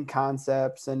European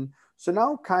concepts. And So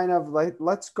now kind of like,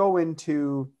 let's go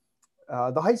into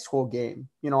the high school game.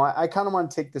 I kind of want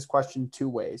to take this question two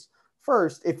ways.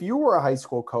 First, if you were a high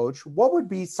school coach, what would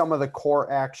be some of the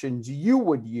core actions you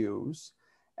would use?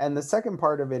 And the second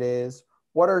part of it is,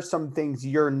 what are some things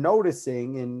you're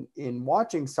noticing in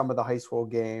watching some of the high school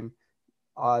game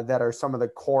that are some of the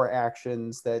core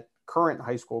actions that current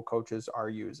high school coaches are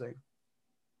using?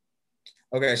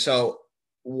 Okay, so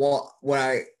when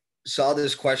I saw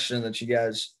this question that you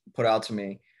guys put out to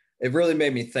me, it really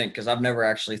made me think, because I've never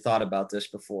actually thought about this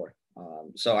before.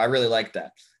 So I really like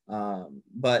that.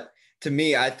 But to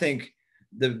me, I think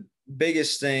the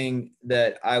biggest thing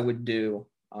that I would do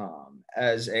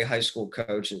as a high school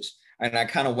coach is, and I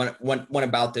kind of went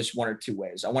about this one or two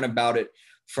ways. I went about it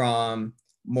from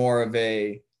more of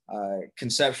a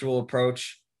conceptual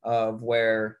approach of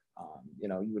where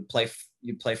you'd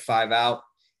play 5 out,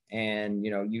 and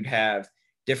you'd have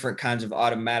different kinds of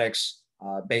automatics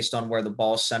based on where the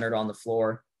ball's centered on the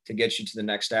floor to get you to the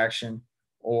next action,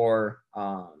 or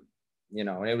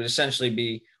and it would essentially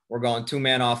be, we're going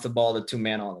 2-man off the ball to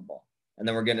 2-man on the ball, and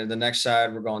then we're getting to the next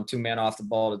side, we're going 2-man off the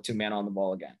ball to 2-man on the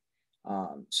ball again.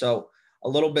 So a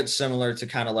little bit similar to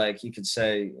kind of like, you could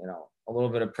say, a little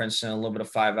bit of Princeton, a little bit of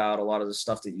 5 out, a lot of the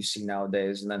stuff that you see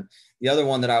nowadays. And then the other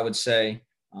one that I would say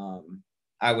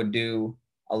I would do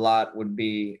a lot would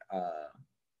be,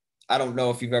 I don't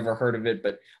know if you've ever heard of it,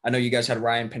 but I know you guys had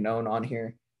Ryan Pannone on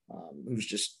here, who's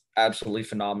just absolutely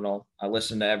phenomenal. I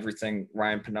listen to everything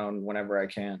Ryan Pannone whenever I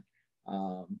can.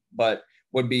 But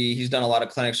he's done a lot of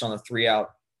clinics on the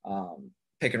 3-out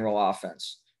pick and roll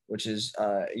offense, which is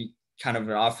kind of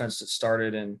an offense that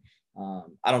started in,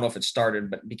 I don't know if it started,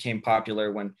 but became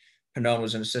popular when Pannone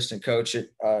was an assistant coach at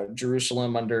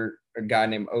Jerusalem under a guy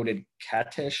named Oded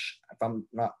Katish, if I'm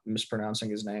not mispronouncing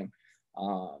his name.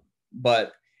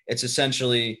 But it's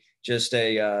essentially just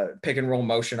a pick and roll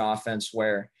motion offense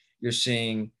where you're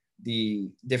seeing the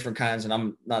different kinds, and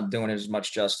I'm not doing it as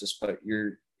much justice, but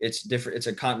it's different. It's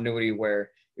a continuity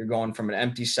where you're going from an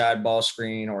empty side ball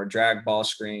screen or a drag ball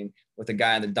screen with a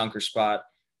guy in the dunker spot.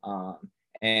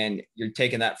 And you're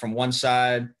taking that from one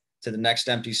side to the next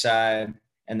empty side.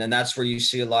 And then that's where you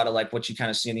see a lot of like what you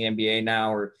kind of see in the NBA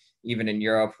now, or even in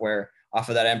Europe, where off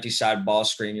of that empty side ball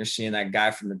screen, you're seeing that guy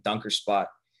from the dunker spot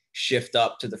shift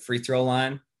up to the free throw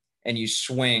line, and you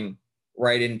swing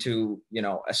right into,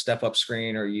 a step up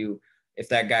screen, or if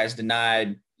that guy's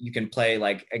denied, you can play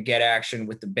like a get action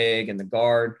with the big and the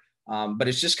guard. But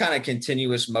it's just kind of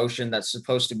continuous motion that's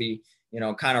supposed to be,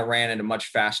 kind of ran at a much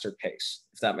faster pace,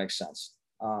 if that makes sense.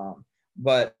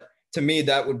 But to me,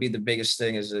 that would be the biggest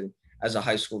thing as a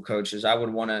high school coach, is I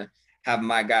would want to have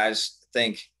my guys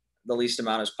think the least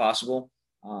amount as possible,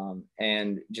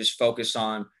 and just focus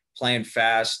on playing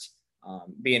fast,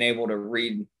 being able to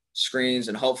read screens.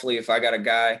 And hopefully if I got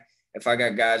guys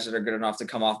that are good enough to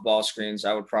come off ball screens,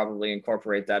 I would probably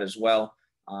incorporate that as well.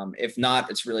 If not,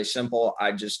 it's really simple.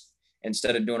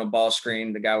 Instead of doing a ball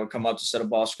screen, the guy would come up to set a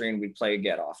ball screen, we'd play a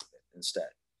get off of it instead.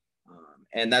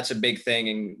 And that's a big thing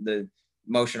in the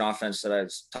motion offense that I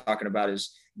was talking about,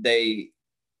 is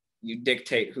you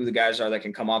dictate who the guys are that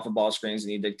can come off of ball screens,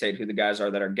 and you dictate who the guys are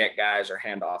that are get guys or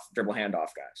dribble handoff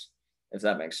guys, if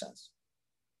that makes sense.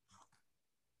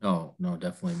 No,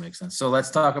 definitely makes sense. So let's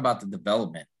talk about the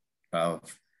development of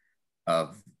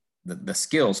the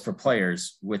skills for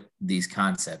players with these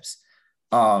concepts.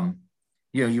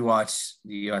 You watch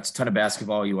a ton of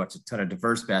basketball, you watch a ton of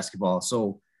diverse basketball.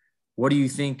 So what do you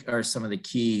think are some of the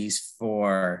keys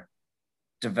for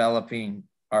developing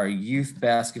our youth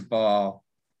basketball?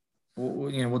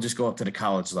 We'll just go up to the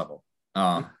college level,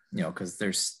 because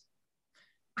there's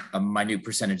a minute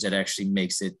percentage that actually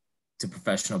makes it to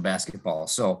professional basketball.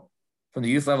 So from the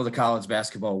youth level to college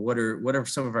basketball, what are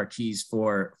some of our keys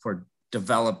for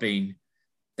developing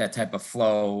that type of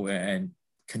flow and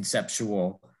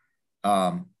conceptual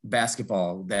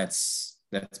basketball that's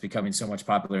becoming so much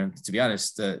popular? And to be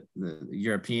honest, the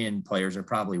European players are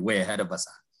probably way ahead of us.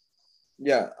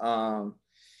 Yeah.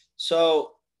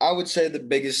 So I would say the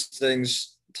biggest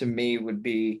things to me would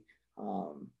be,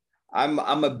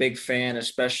 I'm a big fan,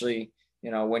 especially,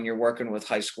 when you're working with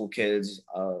high school kids,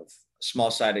 of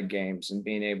small-sided games and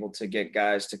being able to get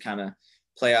guys to kind of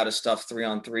play out of stuff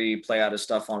 3-on-3, play out of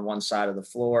stuff on one side of the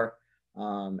floor.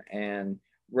 And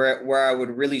where I would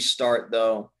really start,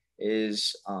 though,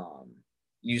 is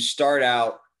you start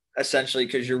out essentially,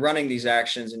 because you're running these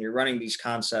actions and you're running these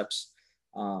concepts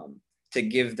to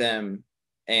give them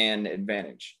an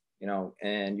advantage,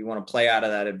 and you want to play out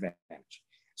of that advantage.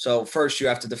 So first you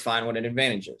have to define what an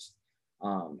advantage is,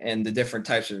 and the different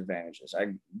types of advantages.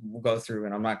 I will go through,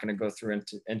 and I'm not going to go through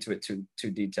into it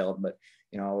too detailed, but,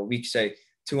 we say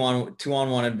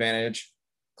two-on-one advantage,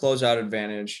 closeout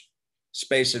advantage,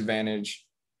 space advantage.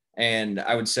 And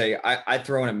I would say I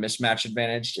throw in a mismatch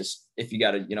advantage, just if you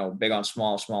got to, big on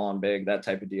small, small on big, that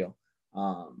type of deal,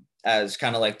 as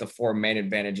kind of like the 4 main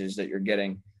advantages that you're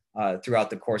getting throughout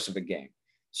the course of a game.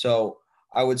 So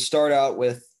I would start out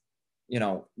with,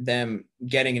 them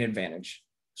getting an advantage.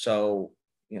 So,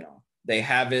 they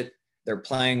have it, they're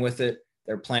playing with it,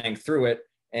 they're playing through it,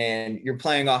 and you're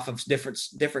playing off of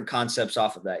different concepts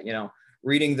off of that,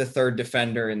 reading the third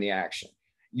defender in the action.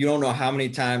 You don't know how many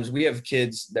times we have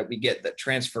kids that we get that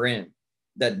transfer in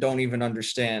that don't even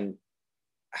understand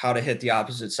how to hit the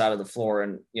opposite side of the floor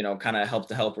and, kind of help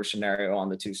the helper scenario on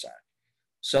the 2 side.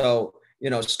 So,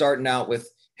 starting out with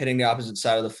hitting the opposite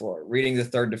side of the floor, reading the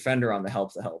third defender on the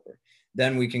helper.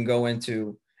 Then we can go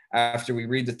into, after we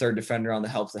read the third defender on the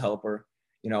helper,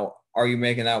 are you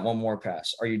making that one more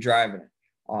pass? Are you driving it?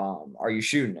 Are you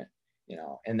shooting it?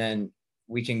 And then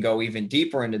we can go even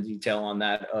deeper into detail on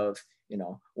that of,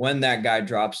 when that guy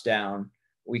drops down,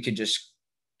 we could just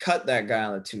cut that guy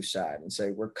on the 2 side and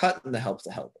say, we're cutting the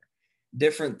helper,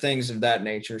 different things of that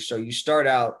nature. So you start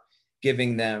out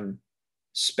giving them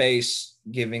space,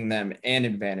 giving them an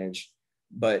advantage,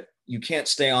 but you can't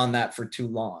stay on that for too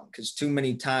long, because too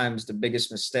many times the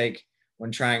biggest mistake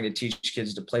when trying to teach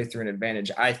kids to play through an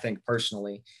advantage, I think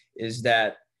personally, is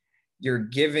that you're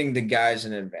giving the guys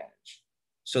an advantage.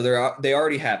 So they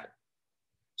already have it.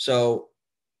 So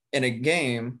in a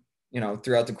game,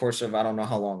 throughout the course of, I don't know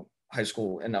how long high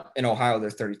school in Ohio, they're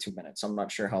 32 minutes. I'm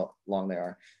not sure how long they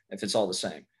are, if it's all the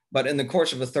same. But in the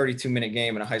course of a 32-minute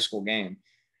game in a high school game,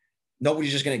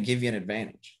 nobody's just going to give you an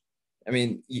advantage. I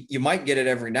mean, you might get it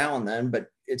every now and then, but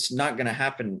it's not going to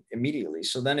happen immediately.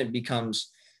 So then it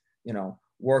becomes,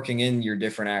 working in your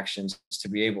different actions to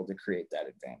be able to create that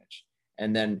advantage,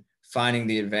 and then finding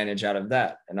the advantage out of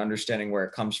that and understanding where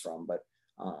it comes from. But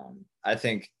I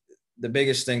think the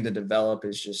biggest thing to develop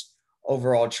is just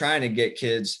overall trying to get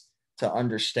kids to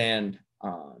understand,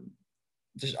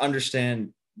 just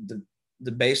understand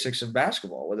the basics of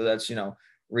basketball, whether that's,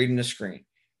 reading the screen,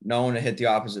 knowing to hit the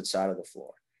opposite side of the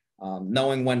floor,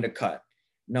 knowing when to cut,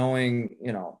 knowing,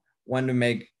 when to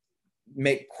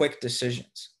make quick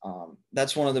decisions.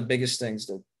 That's one of the biggest things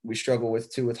that we struggle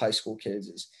with too with high school kids,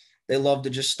 is they love to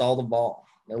just stall the ball.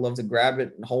 They love to grab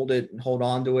it and hold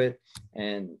on to it.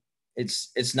 And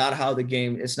it's not how the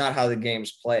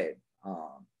game's played,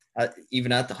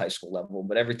 even at the high school level,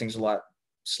 but everything's a lot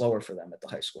slower for them at the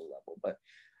high school level. But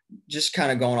just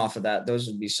kind of going off of that, those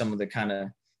would be some of the kind of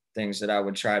things that I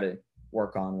would try to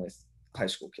work on with high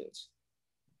school kids.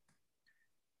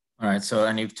 All right. So,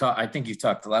 and I think you've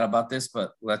talked a lot about this,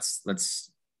 but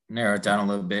let's narrow it down a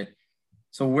little bit.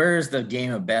 So where is the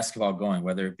game of basketball going,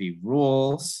 whether it be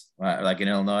rules, like in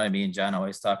Illinois, me and John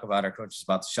always talk about, our coaches,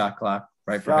 about the shot clock,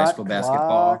 right? For high school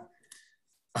basketball.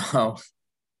 Oh,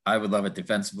 I would love it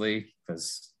defensively,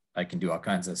 because I can do all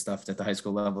kinds of stuff at the high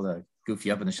school level to goof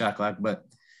you up in the shot clock, but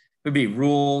it would be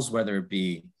rules, whether it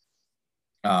be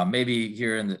maybe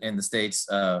here in the States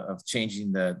of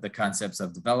changing the concepts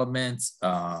of development,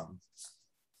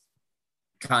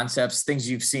 concepts, things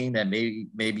you've seen that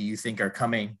maybe you think are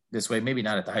coming this way, maybe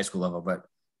not at the high school level, but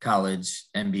college,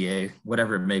 NBA,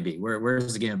 whatever it may be.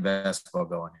 Where's the game of basketball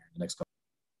going here in the next couple?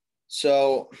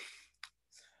 So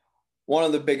one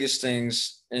of the biggest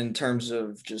things in terms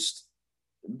of just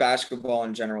basketball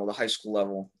in general, the high school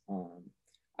level,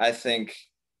 I think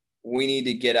we need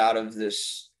to get out of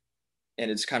this, and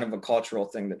it's kind of a cultural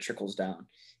thing that trickles down,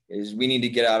 is we need to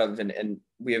get out of, and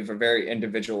we have a very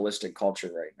individualistic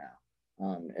culture right now,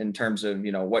 in terms of,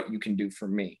 what you can do for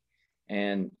me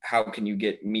and how can you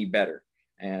get me better.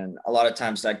 And a lot of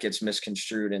times that gets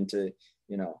misconstrued into,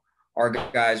 our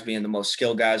guys being the most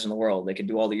skilled guys in the world. They can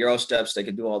do all the Euro steps, they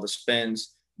can do all the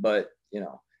spins, but,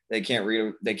 they can't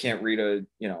read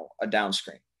a down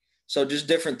screen. So just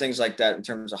different things like that in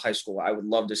terms of high school, I would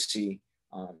love to see,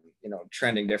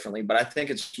 trending differently. But I think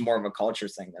it's more of a culture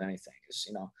thing than anything. Is,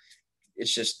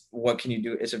 it's just, what can you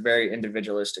do? It's a very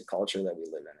individualistic culture that we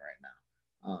live in right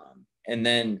now. And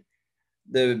then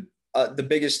the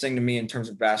biggest thing to me in terms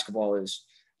of basketball is,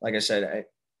 like I said,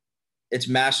 it's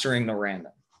mastering the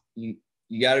random. You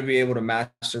got to be able to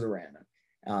master the random.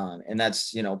 And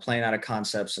that's, playing out of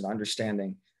concepts and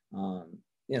understanding,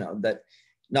 that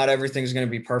not everything's going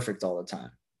to be perfect all the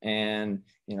time. And,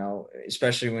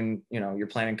 especially when, you're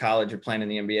playing in college, you're playing in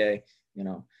the NBA,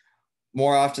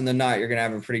 more often than not, you're going to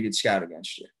have a pretty good scout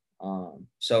against you.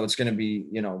 So it's going to be,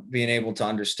 being able to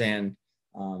understand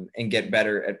and get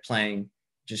better at playing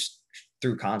just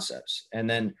through concepts. And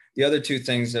then the other two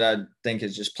things that I think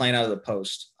is just playing out of the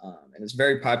post. And it's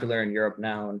very popular in Europe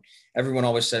now. And everyone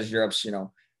always says Europe's,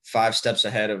 5 steps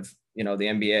ahead of, the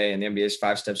NBA, and the NBA is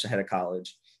 5 steps ahead of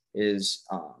college, is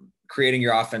creating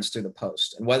your offense through the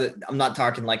post. And whether, I'm not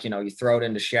talking like, you throw it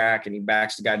into Shaq and he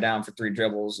backs the guy down for 3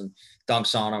 dribbles and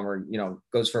dunks on him, or,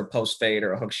 goes for a post fade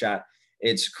or a hook shot.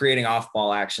 It's creating off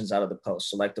ball actions out of the post.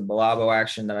 So like the Balabo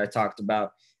action that I talked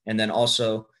about. And then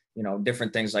also,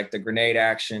 different things like the grenade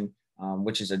action,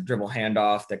 which is a dribble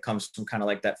handoff that comes from kind of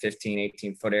like that 15,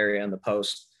 18 foot area in the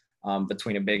post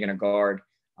between a big and a guard.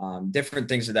 Different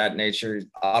things of that nature,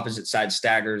 opposite side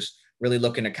staggers, really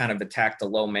looking to kind of attack the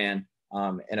low man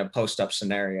in a post-up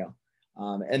scenario.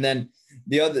 And then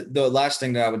the last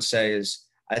thing that I would say is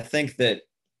I think that,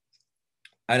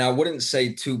 and I wouldn't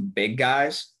say 2 big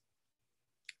guys,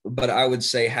 but I would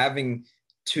say having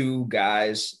 2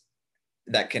 guys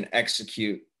that can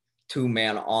execute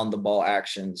 2-man on the ball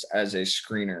actions as a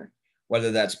screener,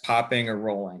 whether that's popping or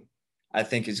rolling, I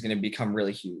think is going to become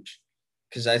really huge.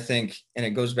 Because I think, and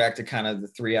it goes back to kind of the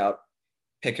 3-out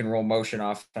pick and roll motion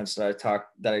offense that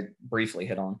I briefly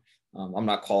hit on. I'm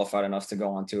not qualified enough to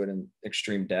go onto it in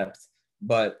extreme depth,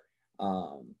 but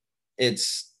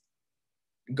it's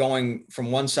going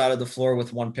from one side of the floor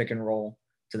with one pick and roll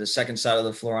to the second side of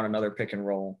the floor on another pick and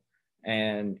roll.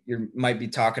 And you might be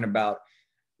talking about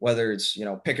whether it's,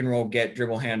 pick and roll, get,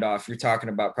 dribble, handoff, you're talking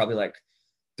about probably like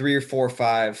 3 or 4 or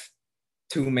 5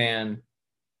 2-man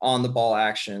on the ball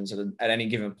actions at any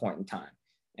given point in time.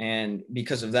 And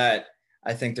because of that,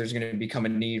 I think there's going to become a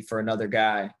need for another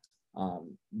guy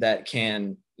that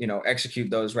can,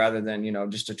 execute those rather than,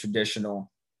 just a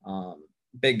traditional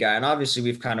big guy. And obviously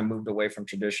we've kind of moved away from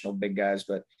traditional big guys,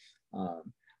 but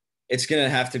it's going to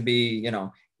have to be,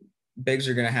 bigs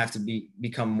are going to have to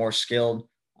become more skilled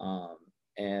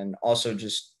and also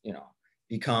just,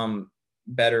 become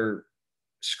better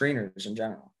screeners in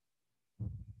general.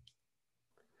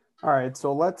 All right,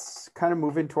 so let's kind of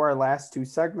move into our last 2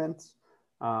 segments.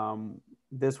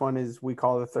 This one is, we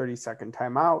call the 30-second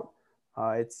timeout.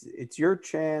 It's your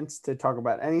chance to talk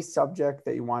about any subject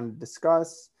that you want to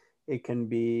discuss. It can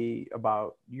be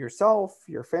about yourself,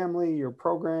 your family, your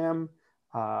program,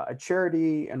 a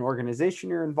charity, an organization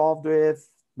you're involved with.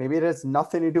 Maybe it has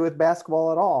nothing to do with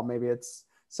basketball at all. Maybe it's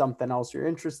something else you're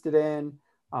interested in.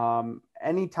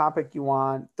 Any topic you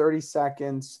want, 30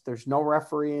 seconds. There's no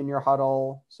referee in your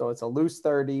huddle, so it's a loose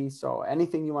 30. So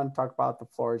anything you want to talk about, the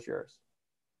floor is yours.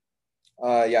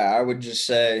 Yeah, I would just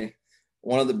say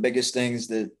one of the biggest things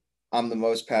that I'm the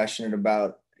most passionate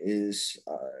about is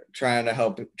trying to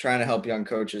help young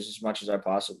coaches as much as I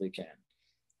possibly can.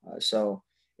 So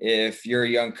if you're a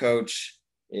young coach,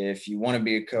 if you want to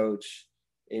be a coach,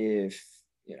 if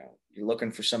you're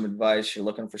looking for some advice, you're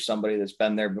looking for somebody that's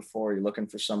been there before, you're looking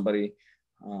for somebody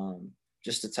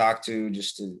just to talk to,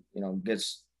 just to get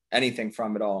anything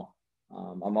from it all,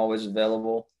 I'm always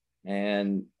available.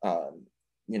 And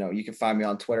you can find me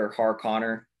on Twitter, Har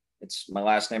Connor. It's my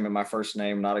last name and my first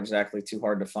name, not exactly too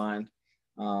hard to find.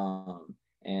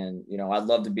 And I'd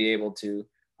love to be able to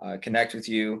connect with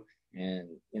you, and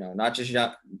not just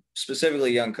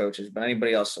specifically young coaches, but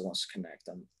anybody else that wants to connect.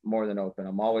 I'm more than open.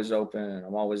 I'm always open, and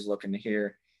I'm always looking to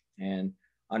hear and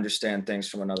understand things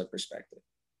from another perspective.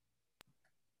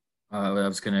 I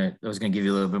was gonna give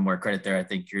you a little bit more credit there. I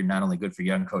think you're not only good for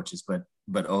young coaches,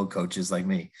 but old coaches like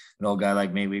me, an old guy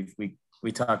like me.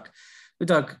 We talk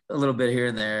a little bit here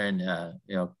and there, and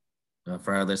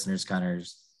for our listeners, Connor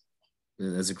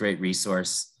is a great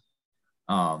resource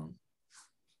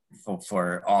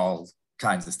for all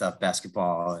kinds of stuff,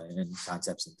 basketball and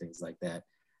concepts and things like that.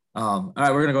 All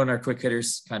right, we're gonna go into our quick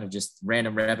hitters, kind of just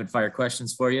random rapid fire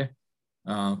questions for you.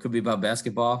 Could be about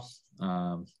basketball.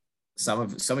 Some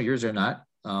of yours are not.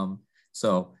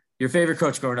 So your favorite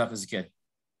coach growing up as a kid?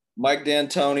 Mike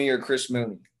D'Antoni or Chris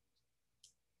Mooney?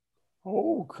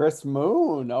 Oh, Chris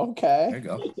Moon. Okay. There you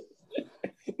go.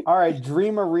 All right.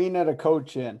 Dream arena to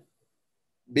coach in?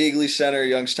 Beagley Center,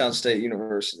 Youngstown State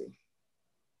University.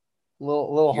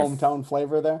 Little hometown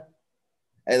flavor there.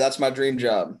 Hey, that's my dream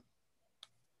job.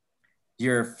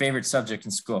 Your favorite subject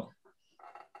in school?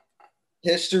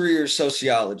 History or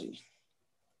sociology?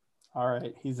 All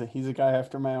right. He's a guy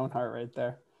after my own heart right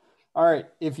there. All right.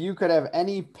 If you could have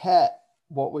any pet,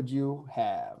 what would you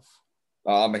have?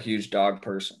 I'm a huge dog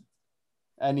person.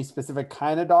 Any specific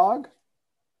kind of dog?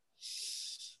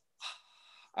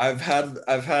 I've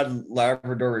had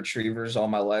Labrador retrievers all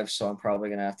my life, so I'm probably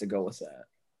going to have to go with that.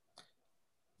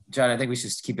 John, I think we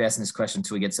should keep asking this question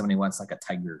until we get somebody who wants like a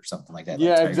tiger or something like that.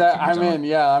 Yeah, like exactly.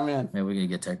 I'm in. Maybe we're going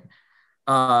to get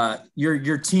tiger.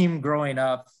 Your team growing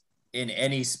up in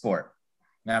any sport?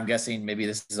 Now I'm guessing maybe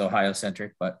this is Ohio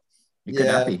centric, but it could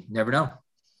not be. Never know.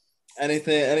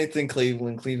 Anything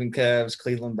Cleveland Cavs,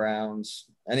 Cleveland Browns,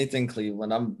 anything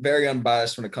Cleveland. I'm very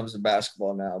unbiased when it comes to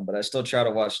basketball now, but I still try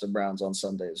to watch the Browns on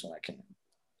Sundays when I can.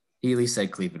 Ely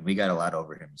said Cleveland. We got a lot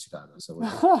over him in Chicago, so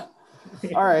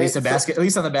all right. At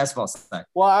least on the basketball side.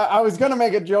 Well, I was going to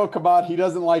make a joke about he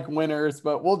doesn't like winners,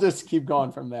 but we'll just keep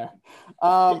going from there.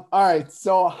 All right.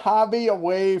 So hobby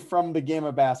away from the game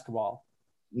of basketball.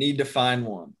 Need to find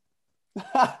one.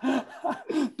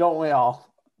 Don't we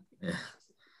all?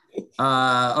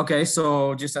 Yeah. Okay.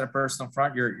 So just at a personal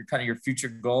front, your kind of your future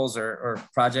goals or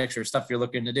projects or stuff you're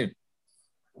looking to do.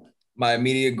 My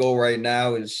immediate goal right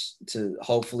now is to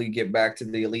hopefully get back to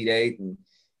the Elite Eight and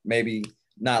maybe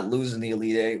not losing the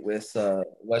Elite Eight with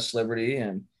West Liberty.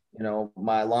 And,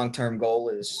 my long-term goal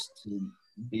is to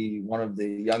be one of the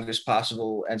youngest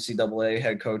possible NCAA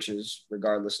head coaches,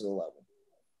 regardless of the level.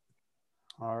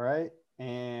 All right.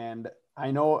 And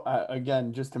I know,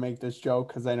 again, just to make this joke,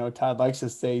 because I know Todd likes to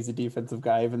say he's a defensive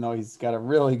guy, even though he's got a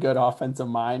really good offensive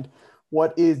mind.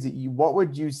 What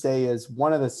would you say is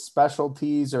one of the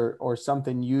specialties or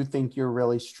something you think you're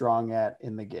really strong at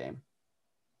in the game?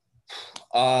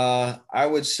 I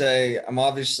would say I'm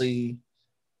obviously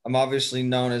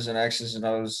known as an X's and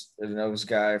O's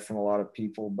guy from a lot of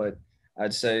people, but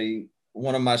I'd say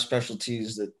one of my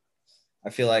specialties that I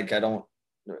feel like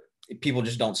people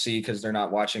just don't see because they're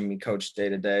not watching me coach day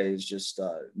to day is just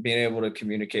being able to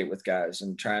communicate with guys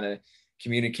and trying to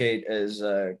communicate as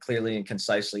clearly and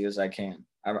concisely as I can.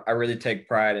 I really take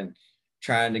pride in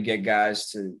trying to get guys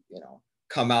to,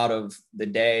 come out of the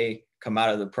day, come out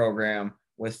of the program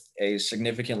with a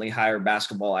significantly higher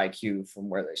basketball IQ from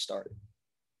where they started.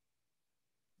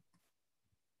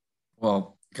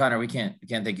 Well, Connor, we can't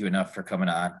thank you enough for coming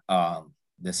on.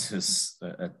 This is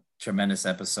a tremendous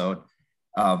episode.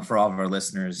 For all of our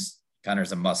listeners,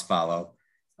 Connor's a must follow.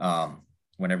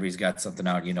 Whenever he's got something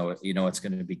out, it's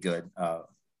going to be good.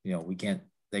 We can't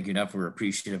thank you enough. We're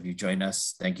appreciative you joined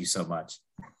us. Thank you so much.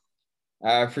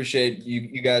 I appreciate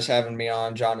you guys having me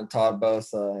on, John and Todd both.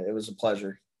 It was a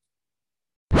pleasure.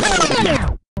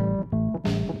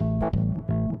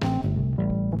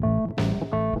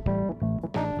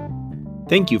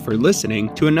 Thank you for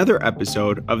listening to another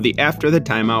episode of the After the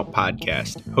Timeout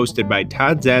podcast, hosted by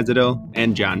Todd Zazadil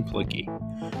and John Plicki.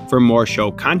 For more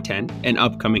show content and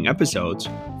upcoming episodes,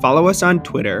 follow us on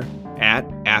Twitter at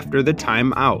After the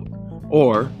Timeout,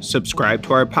 or subscribe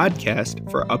to our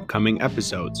podcast for upcoming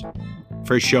episodes.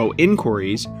 For show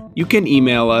inquiries, you can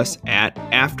email us at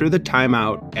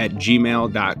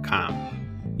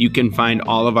afterthetimeout@gmail.com. You can find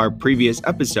all of our previous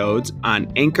episodes on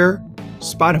Anchor,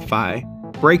 Spotify,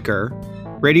 Breaker,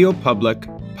 Radio Public,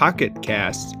 Pocket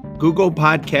Casts, Google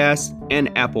Podcasts,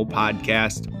 and Apple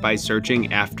Podcasts by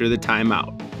searching After the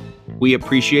Timeout. We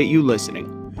appreciate you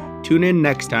listening. Tune in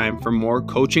next time for more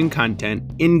coaching content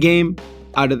in game,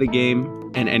 out of the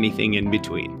game, and anything in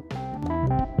between.